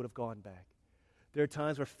 he would have gone back. There are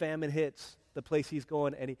times where famine hits the place he's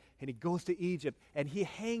going, and he goes to Egypt, and he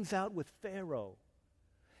hangs out with Pharaoh.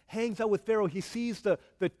 He sees the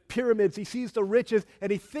pyramids, he sees the riches,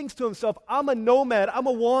 and he thinks to himself, I'm a nomad, I'm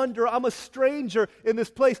a wanderer, I'm a stranger in this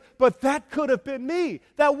place, but that could have been me.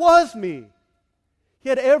 That was me. He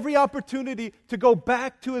had every opportunity to go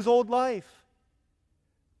back to his old life,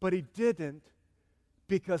 but he didn't,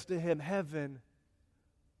 because to him, heaven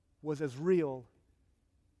was as real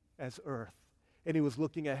as earth, and he was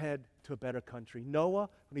looking ahead to a better country. Noah,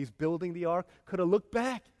 when he's building the ark, could have looked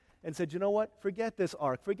back and said, you know what? Forget this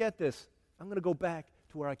ark. Forget this. I'm going to go back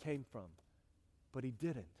to where I came from. But he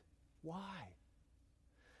didn't. Why?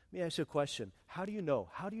 Let me ask you a question. How do you know?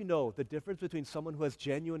 How do you know the difference between someone who has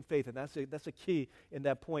genuine faith, and that's a key in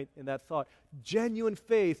that point, in that thought. Genuine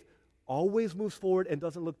faith always moves forward and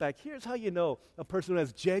doesn't look back. Here's how you know a person who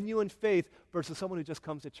has genuine faith versus someone who just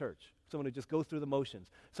comes to church, someone who just goes through the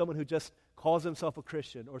motions, someone who just calls himself a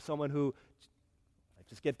Christian, or someone who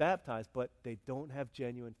just get baptized, but they don't have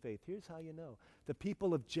genuine faith. Here's how you know. The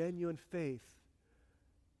people of genuine faith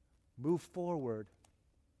move forward,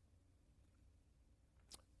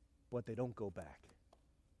 but they don't go back.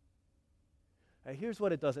 And here's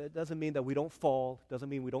what it does. It doesn't mean that we don't fall. It doesn't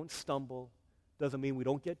mean we don't stumble. It doesn't mean we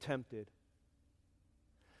don't get tempted.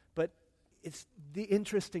 But it's the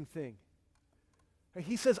interesting thing.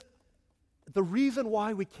 He says the reason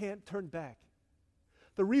why we can't turn back,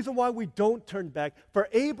 the reason why we don't turn back, for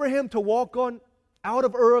Abraham to walk on out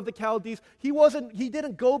of Ur of the Chaldees, he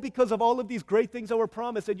didn't go because of all of these great things that were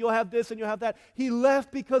promised, and you'll have this and you'll have that. He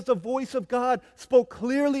left because the voice of God spoke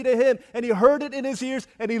clearly to him, and he heard it in his ears,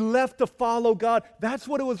 and he left to follow God. That's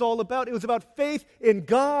what it was all about. It was about faith in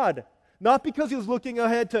God. Not because he was looking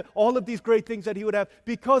ahead to all of these great things that he would have.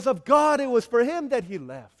 Because of God, it was for him that he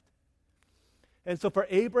left. And so for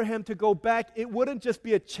Abraham to go back, it wouldn't just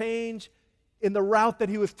be a change in the route that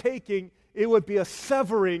he was taking, it would be a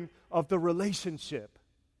severing of the relationship.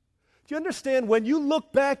 Do you understand? When you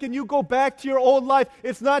look back and you go back to your old life,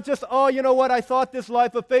 it's not just, oh, you know what, I thought this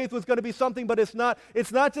life of faith was going to be something, but it's not.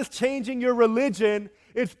 It's not just changing your religion.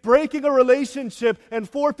 It's breaking a relationship and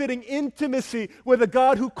forfeiting intimacy with a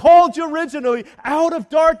God who called you originally out of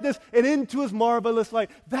darkness and into his marvelous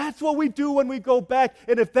light. That's what we do when we go back.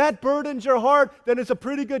 And if that burdens your heart, then it's a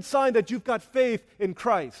pretty good sign that you've got faith in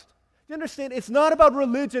Christ. You understand? It's not about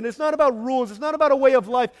religion. It's not about rules. It's not about a way of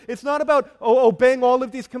life. It's not about obeying all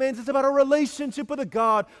of these commands. It's about a relationship with a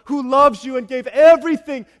God who loves you and gave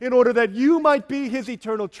everything in order that you might be his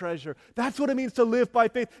eternal treasure. That's what it means to live by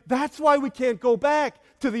faith. That's why we can't go back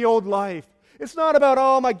to the old life. It's not about,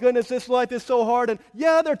 oh my goodness, this life is so hard. And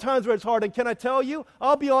yeah, there are times where it's hard. And can I tell you,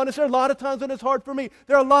 I'll be honest, there are a lot of times when it's hard for me.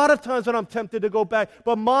 There are a lot of times when I'm tempted to go back.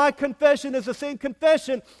 But my confession is the same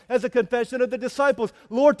confession as the confession of the disciples.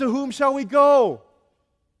 Lord, to whom shall we go?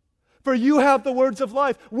 For you have the words of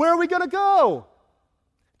life. Where are we going to go?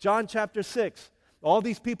 John chapter 6. All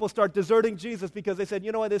these people start deserting Jesus because they said,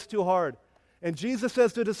 you know what, it's too hard. And Jesus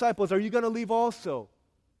says to the disciples, are you going to leave also?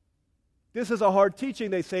 This is a hard teaching,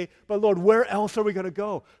 they say, but Lord, where else are we going to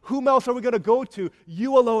go? Whom else are we going to go to?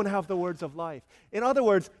 You alone have the words of life. In other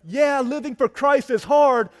words, yeah, living for Christ is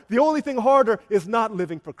hard. The only thing harder is not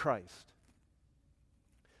living for Christ.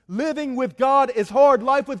 Living with God is hard.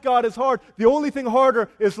 Life with God is hard. The only thing harder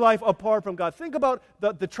is life apart from God. Think about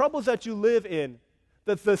the troubles that you live in,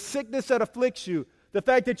 the sickness that afflicts you, the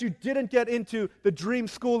fact that you didn't get into the dream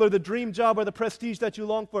school or the dream job or the prestige that you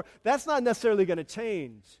long for. That's not necessarily going to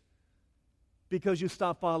change because you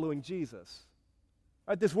stop following Jesus.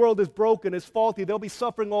 Right? This world is broken, it's faulty, there'll be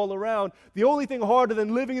suffering all around. The only thing harder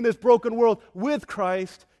than living in this broken world with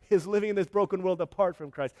Christ is living in this broken world apart from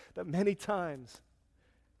Christ. That many times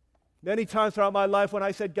throughout my life when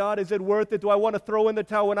I said, God, is it worth it? Do I want to throw in the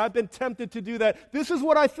towel? When I've been tempted to do that, this is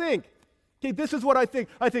what I think. Okay, this is what I think.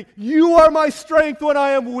 I think, you are my strength when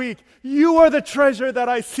I am weak. You are the treasure that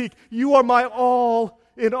I seek. You are my all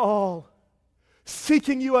in all.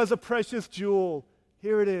 Seeking you as a precious jewel.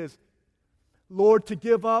 Here it is. Lord, to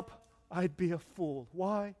give up, I'd be a fool.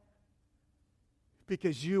 Why?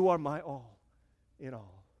 Because you are my all in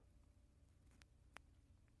all.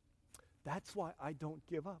 That's why I don't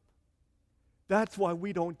give up. That's why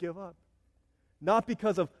we don't give up. Not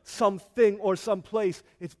because of something or some place.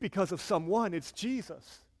 It's because of someone. It's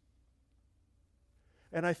Jesus.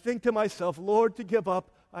 And I think to myself, Lord, to give up,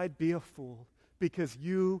 I'd be a fool because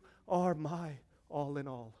you are my all in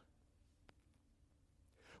all.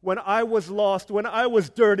 when I was lost, when I was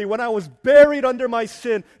dirty, when I was buried under my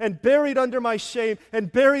sin and buried under my shame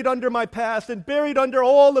and buried under my past and buried under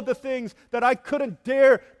all of the things that I couldn't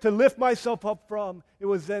dare to lift myself up from, it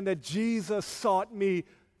was then that Jesus sought me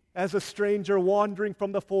as a stranger wandering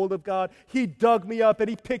from the fold of God. He dug me up and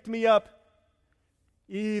He picked me up,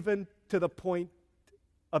 even to the point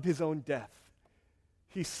of His own death.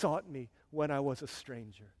 He sought me when I was a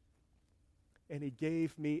stranger. And He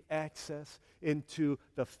gave me access into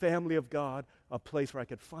the family of God, a place where I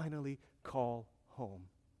could finally call home.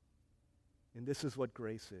 And this is what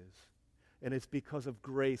grace is. And it's because of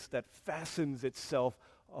grace that fastens itself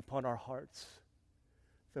upon our hearts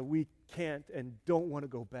that we can't and don't want to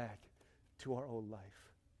go back to our old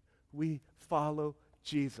life. We follow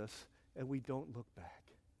Jesus and we don't look back.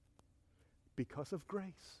 Because of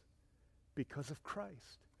grace, because of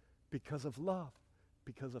Christ, because of love,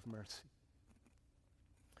 because of mercy.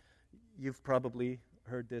 You've probably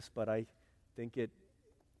heard this, but I think it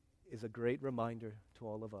is a great reminder to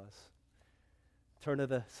all of us. Turn of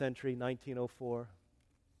the century, 1904.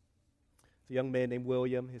 A young man named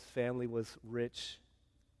William. His family was rich,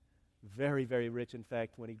 very, very rich. In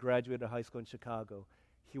fact, when he graduated high school in Chicago,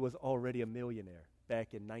 he was already a millionaire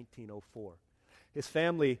back in 1904. His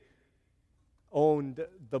family owned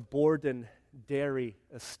the Borden Dairy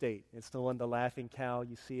Estate. It's the one, the Laughing Cow.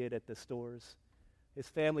 You see it at the stores. His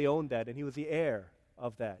family owned that, and he was the heir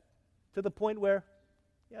of that. To the point where,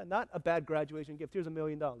 not a bad graduation gift. Here's $1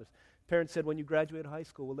 million. Parents said, when you graduate high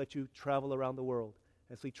school, we'll let you travel around the world.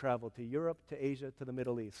 As he traveled to Europe, to Asia, to the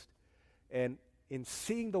Middle East. And in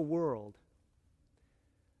seeing the world,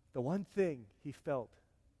 the one thing he felt,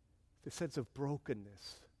 the sense of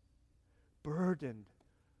brokenness, burdened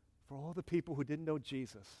for all the people who didn't know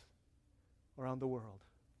Jesus around the world.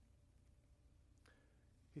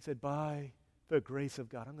 He said, by the grace of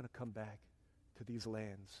God, I'm going to come back to these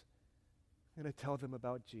lands. I'm going to tell them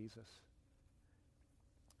about Jesus.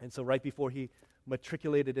 And so right before he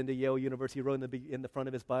matriculated into Yale University, he wrote in the front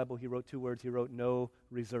of his Bible, he wrote 2 words. He wrote, no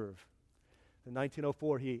reserve. In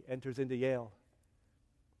 1904, he enters into Yale.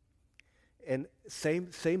 And same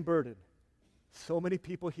burden. So many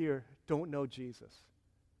people here don't know Jesus.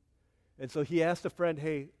 And so he asked a friend,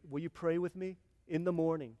 hey, will you pray with me in the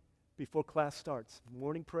morning before class starts?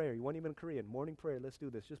 Morning prayer. You want even in Korean. Morning prayer. Let's do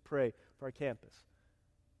this. Just pray for our campus.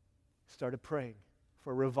 Started praying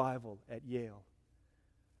for revival at Yale.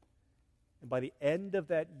 And by the end of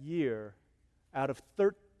that year, out of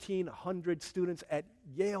 1,300 students at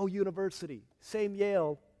Yale University, same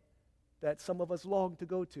Yale that some of us long to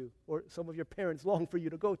go to, or some of your parents long for you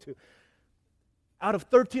to go to, out of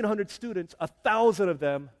 1,300 students, 1,000 of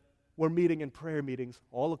them were meeting in prayer meetings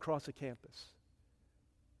all across the campus.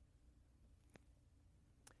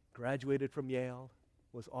 Graduated from Yale,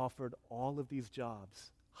 was offered all of these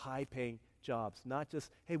jobs, high-paying jobs. Not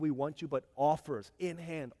just, hey, we want you, but offers,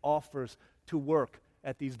 in-hand offers to work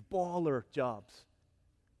at these baller jobs.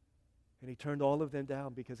 And he turned all of them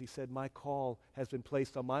down because he said, my call has been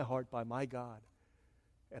placed on my heart by my God.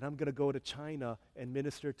 And I'm going to go to China and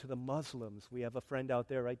minister to the Muslims. We have a friend out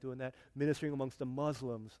there, right, doing that, ministering amongst the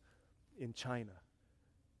Muslims in China.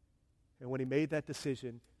 And when he made that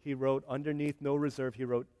decision, he wrote underneath no reserve, he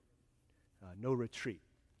wrote no retreat.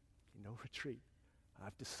 No retreat.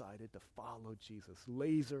 I've decided to follow Jesus,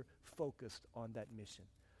 laser focused on that mission.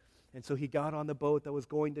 And so he got on the boat that was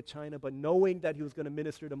going to China, but knowing that he was going to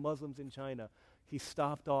minister to Muslims in China, he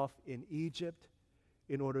stopped off in Egypt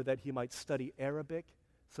in order that he might study Arabic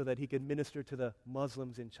so that he could minister to the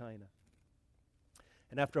Muslims in China.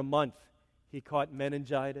 And after a month, he caught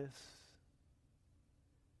meningitis.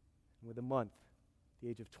 And with a month, at the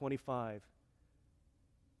age of 25,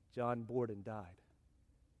 John Borden died,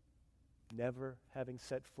 never having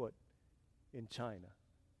set foot in China,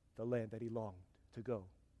 the land that he longed to go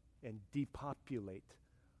and depopulate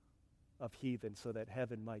of heathen so that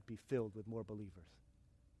heaven might be filled with more believers.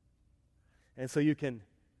 And so you can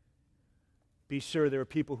be sure there are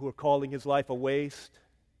people who are calling his life a waste,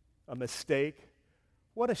 a mistake.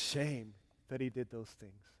 What a shame that he did those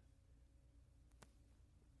things.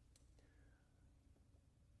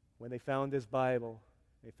 When they found his Bible,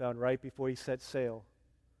 they found right before he set sail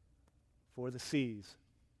for the seas,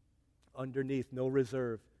 underneath no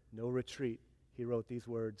reserve, no retreat, he wrote these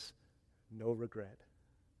words, no regret.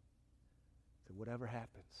 So whatever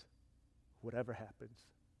happens,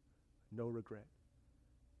 no regret.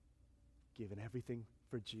 Given everything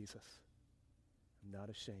for Jesus. I'm not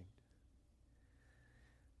ashamed.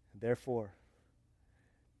 And therefore,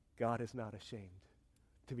 God is not ashamed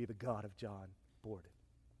to be the God of John Borden.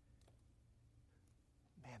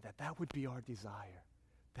 Man, that would be our desire.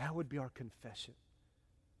 That would be our confession.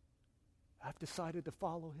 I've decided to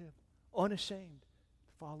follow him, unashamed,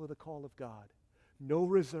 to follow the call of God. No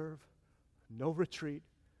reserve, no retreat,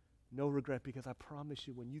 no regret, because I promise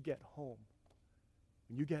you, when you get home,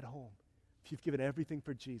 if you've given everything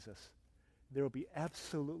for Jesus, there will be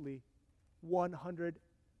absolutely 100%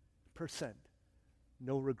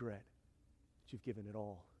 no regret that you've given it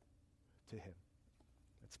all to him.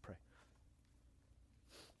 Let's pray.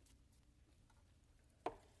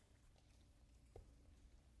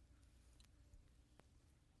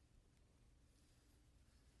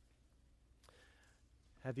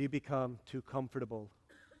 Have you become too comfortable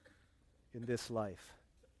in this life?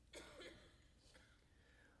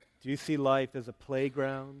 Do you see life as a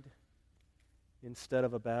playground instead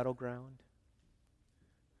of a battleground?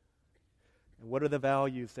 And what are the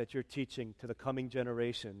values that you're teaching to the coming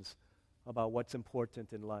generations about what's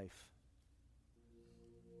important in life?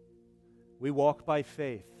 We walk by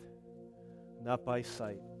faith, not by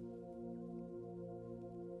sight.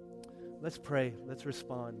 Let's pray. Let's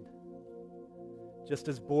respond. Just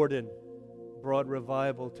as Borden brought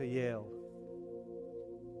revival to Yale,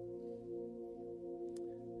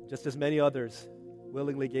 just as many others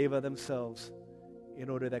willingly gave of themselves in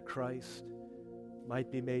order that Christ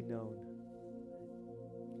might be made known.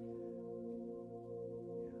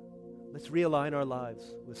 Let's realign our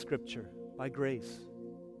lives with Scripture by grace,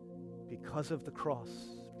 because of the cross,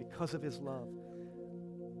 because of his love.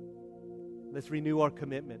 Let's renew our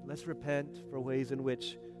commitment. Let's repent for ways in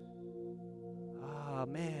which,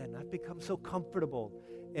 man, I've become so comfortable.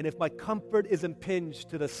 And if my comfort is impinged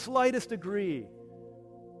to the slightest degree,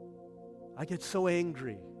 I get so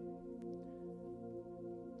angry.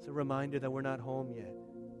 It's a reminder that we're not home yet.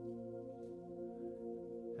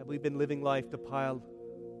 Have we been living life to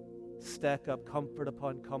stack up comfort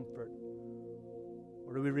upon comfort?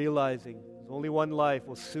 Or are we realizing there's only one life,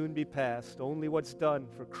 will soon be past, only what's done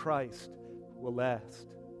for Christ will last?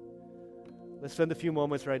 Let's spend a few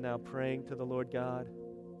moments right now praying to the Lord God.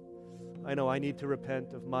 I know I need to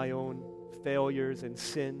repent of my own failures and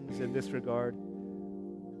sins in this regard.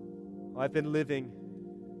 I've been living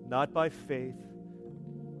not by faith.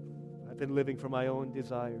 I've been living for my own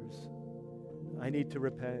desires. I need to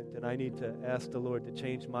repent, and I need to ask the Lord to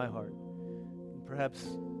change my heart. And perhaps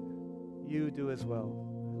you do as well.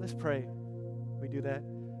 Let's pray. We do that.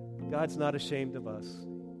 God's not ashamed of us.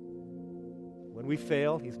 When we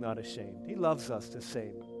fail, he's not ashamed. He loves us the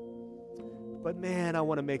same. But man, I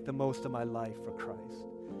want to make the most of my life for Christ.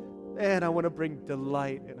 Man, I want to bring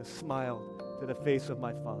delight and a smile to the face of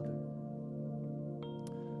my Father.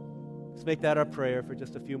 Let's make that our prayer for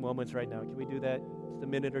just a few moments right now. Can we do that? Just a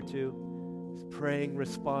minute or two. Just praying,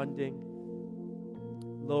 responding.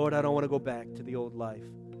 Lord, I don't want to go back to the old life.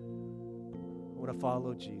 I want to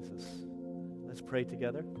follow Jesus. Let's pray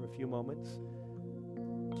together for a few moments.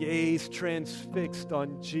 Gaze transfixed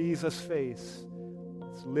on Jesus' face.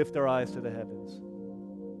 Let's lift our eyes to the heavens.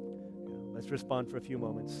 Let's respond for a few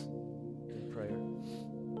moments in prayer.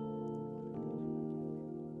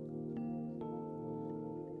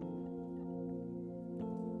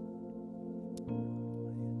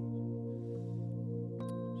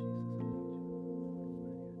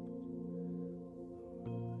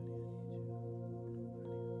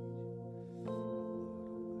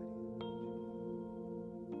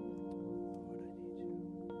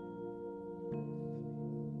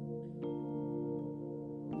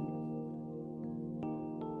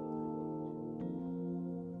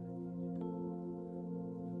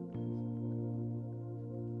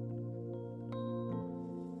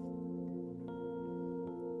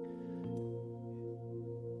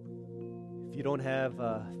 If you don't have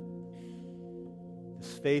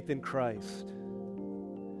this faith in Christ,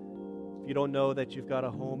 if you don't know that you've got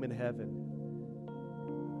a home in heaven,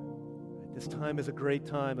 this time is a great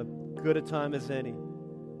time, as good a time as any,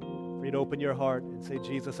 for you to open your heart and say,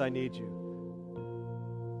 Jesus, I need you.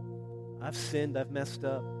 I've sinned, I've messed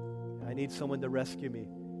up. I need someone to rescue me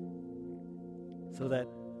so that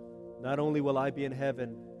not only will I be in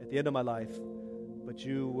heaven at the end of my life, but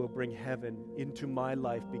you will bring heaven into my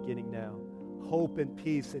life beginning now. Hope and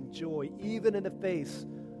peace and joy, even in the face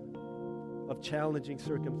of challenging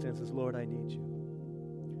circumstances. Lord, I need you.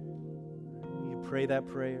 You pray that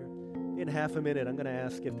prayer. In half a minute, I'm going to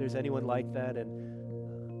ask if there's anyone like that, and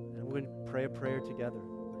we're going to pray a prayer together.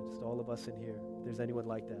 Just all of us in here. If there's anyone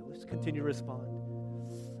like that, let's continue to respond.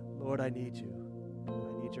 Lord, I need you.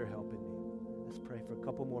 I need your help in me. Let's pray for a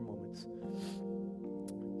couple more moments.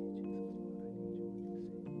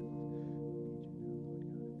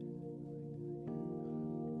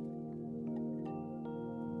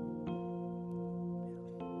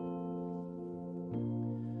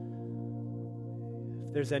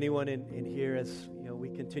 If there's anyone in here, as we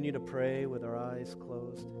continue to pray with our eyes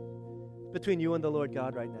closed, between you and the Lord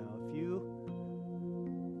God right now, if you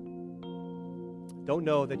don't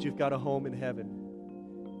know that you've got a home in heaven,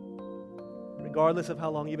 regardless of how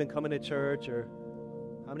long you've been coming to church or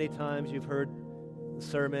how many times you've heard a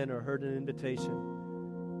sermon or heard an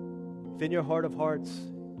invitation, if in your heart of hearts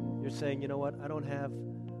you're saying, you know what, I don't have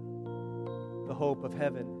the hope of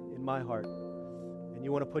heaven in my heart, and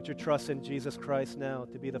you want to put your trust in Jesus Christ now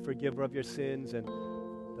to be the forgiver of your sins and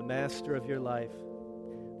the master of your life,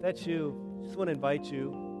 if that's you, I just want to invite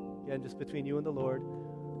you, again, just between you and the Lord,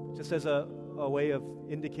 just as a way of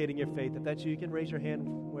indicating your faith. If that's you, you can raise your hand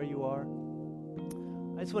where you are.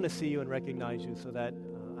 I just want to see you and recognize you so that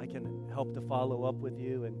I can help to follow up with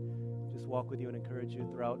you and just walk with you and encourage you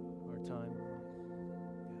throughout our time.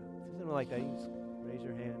 Yeah. If something like that, you just raise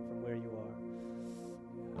your hand from where you are.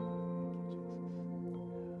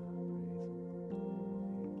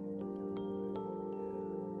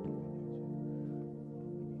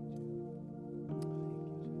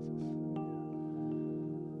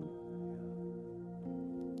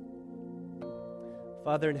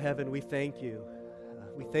 Father in heaven, we thank you.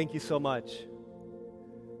 We thank you so much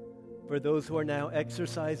for those who are now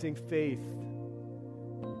exercising faith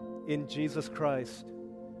in Jesus Christ.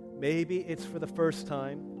 Maybe it's for the first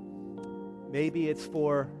time. Maybe it's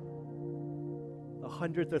for the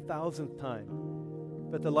 100th or 1,000th time.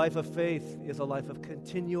 But the life of faith is a life of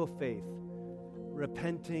continual faith,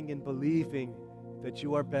 repenting and believing that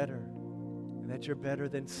you are better, and that you're better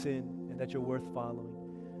than sin, and that you're worth following.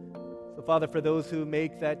 So, Father, for those who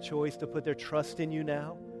make that choice to put their trust in you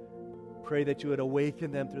now, pray that you would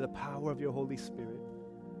awaken them through the power of your Holy Spirit.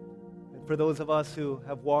 And for those of us who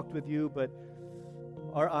have walked with you, but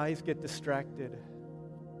our eyes get distracted,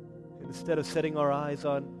 and instead of setting our eyes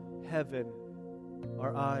on heaven,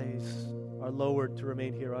 our eyes are lowered to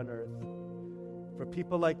remain here on earth. For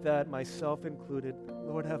people like that, myself included,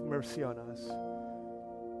 Lord, have mercy on us.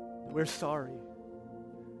 We're sorry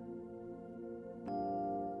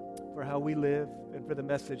for how we live and for the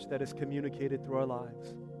message that is communicated through our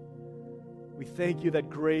lives. We thank you that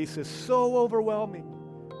grace is so overwhelming,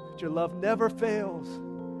 that your love never fails,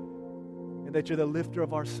 and that you're the lifter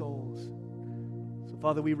of our souls. So,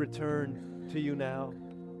 Father, we return to you now.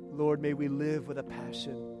 Lord, may we live with a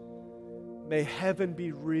passion. May heaven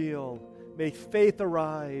be real. May faith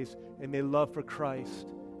arise, and may love for Christ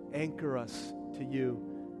anchor us to you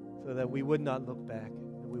so that we would not look back,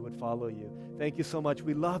 we would follow you. Thank you so much.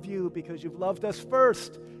 We love you because you've loved us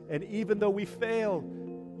first. And even though we fail,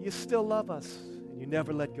 you still love us and you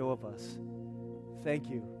never let go of us. Thank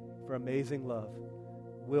you for amazing love.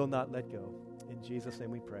 Will not let go. In Jesus'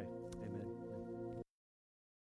 name we pray.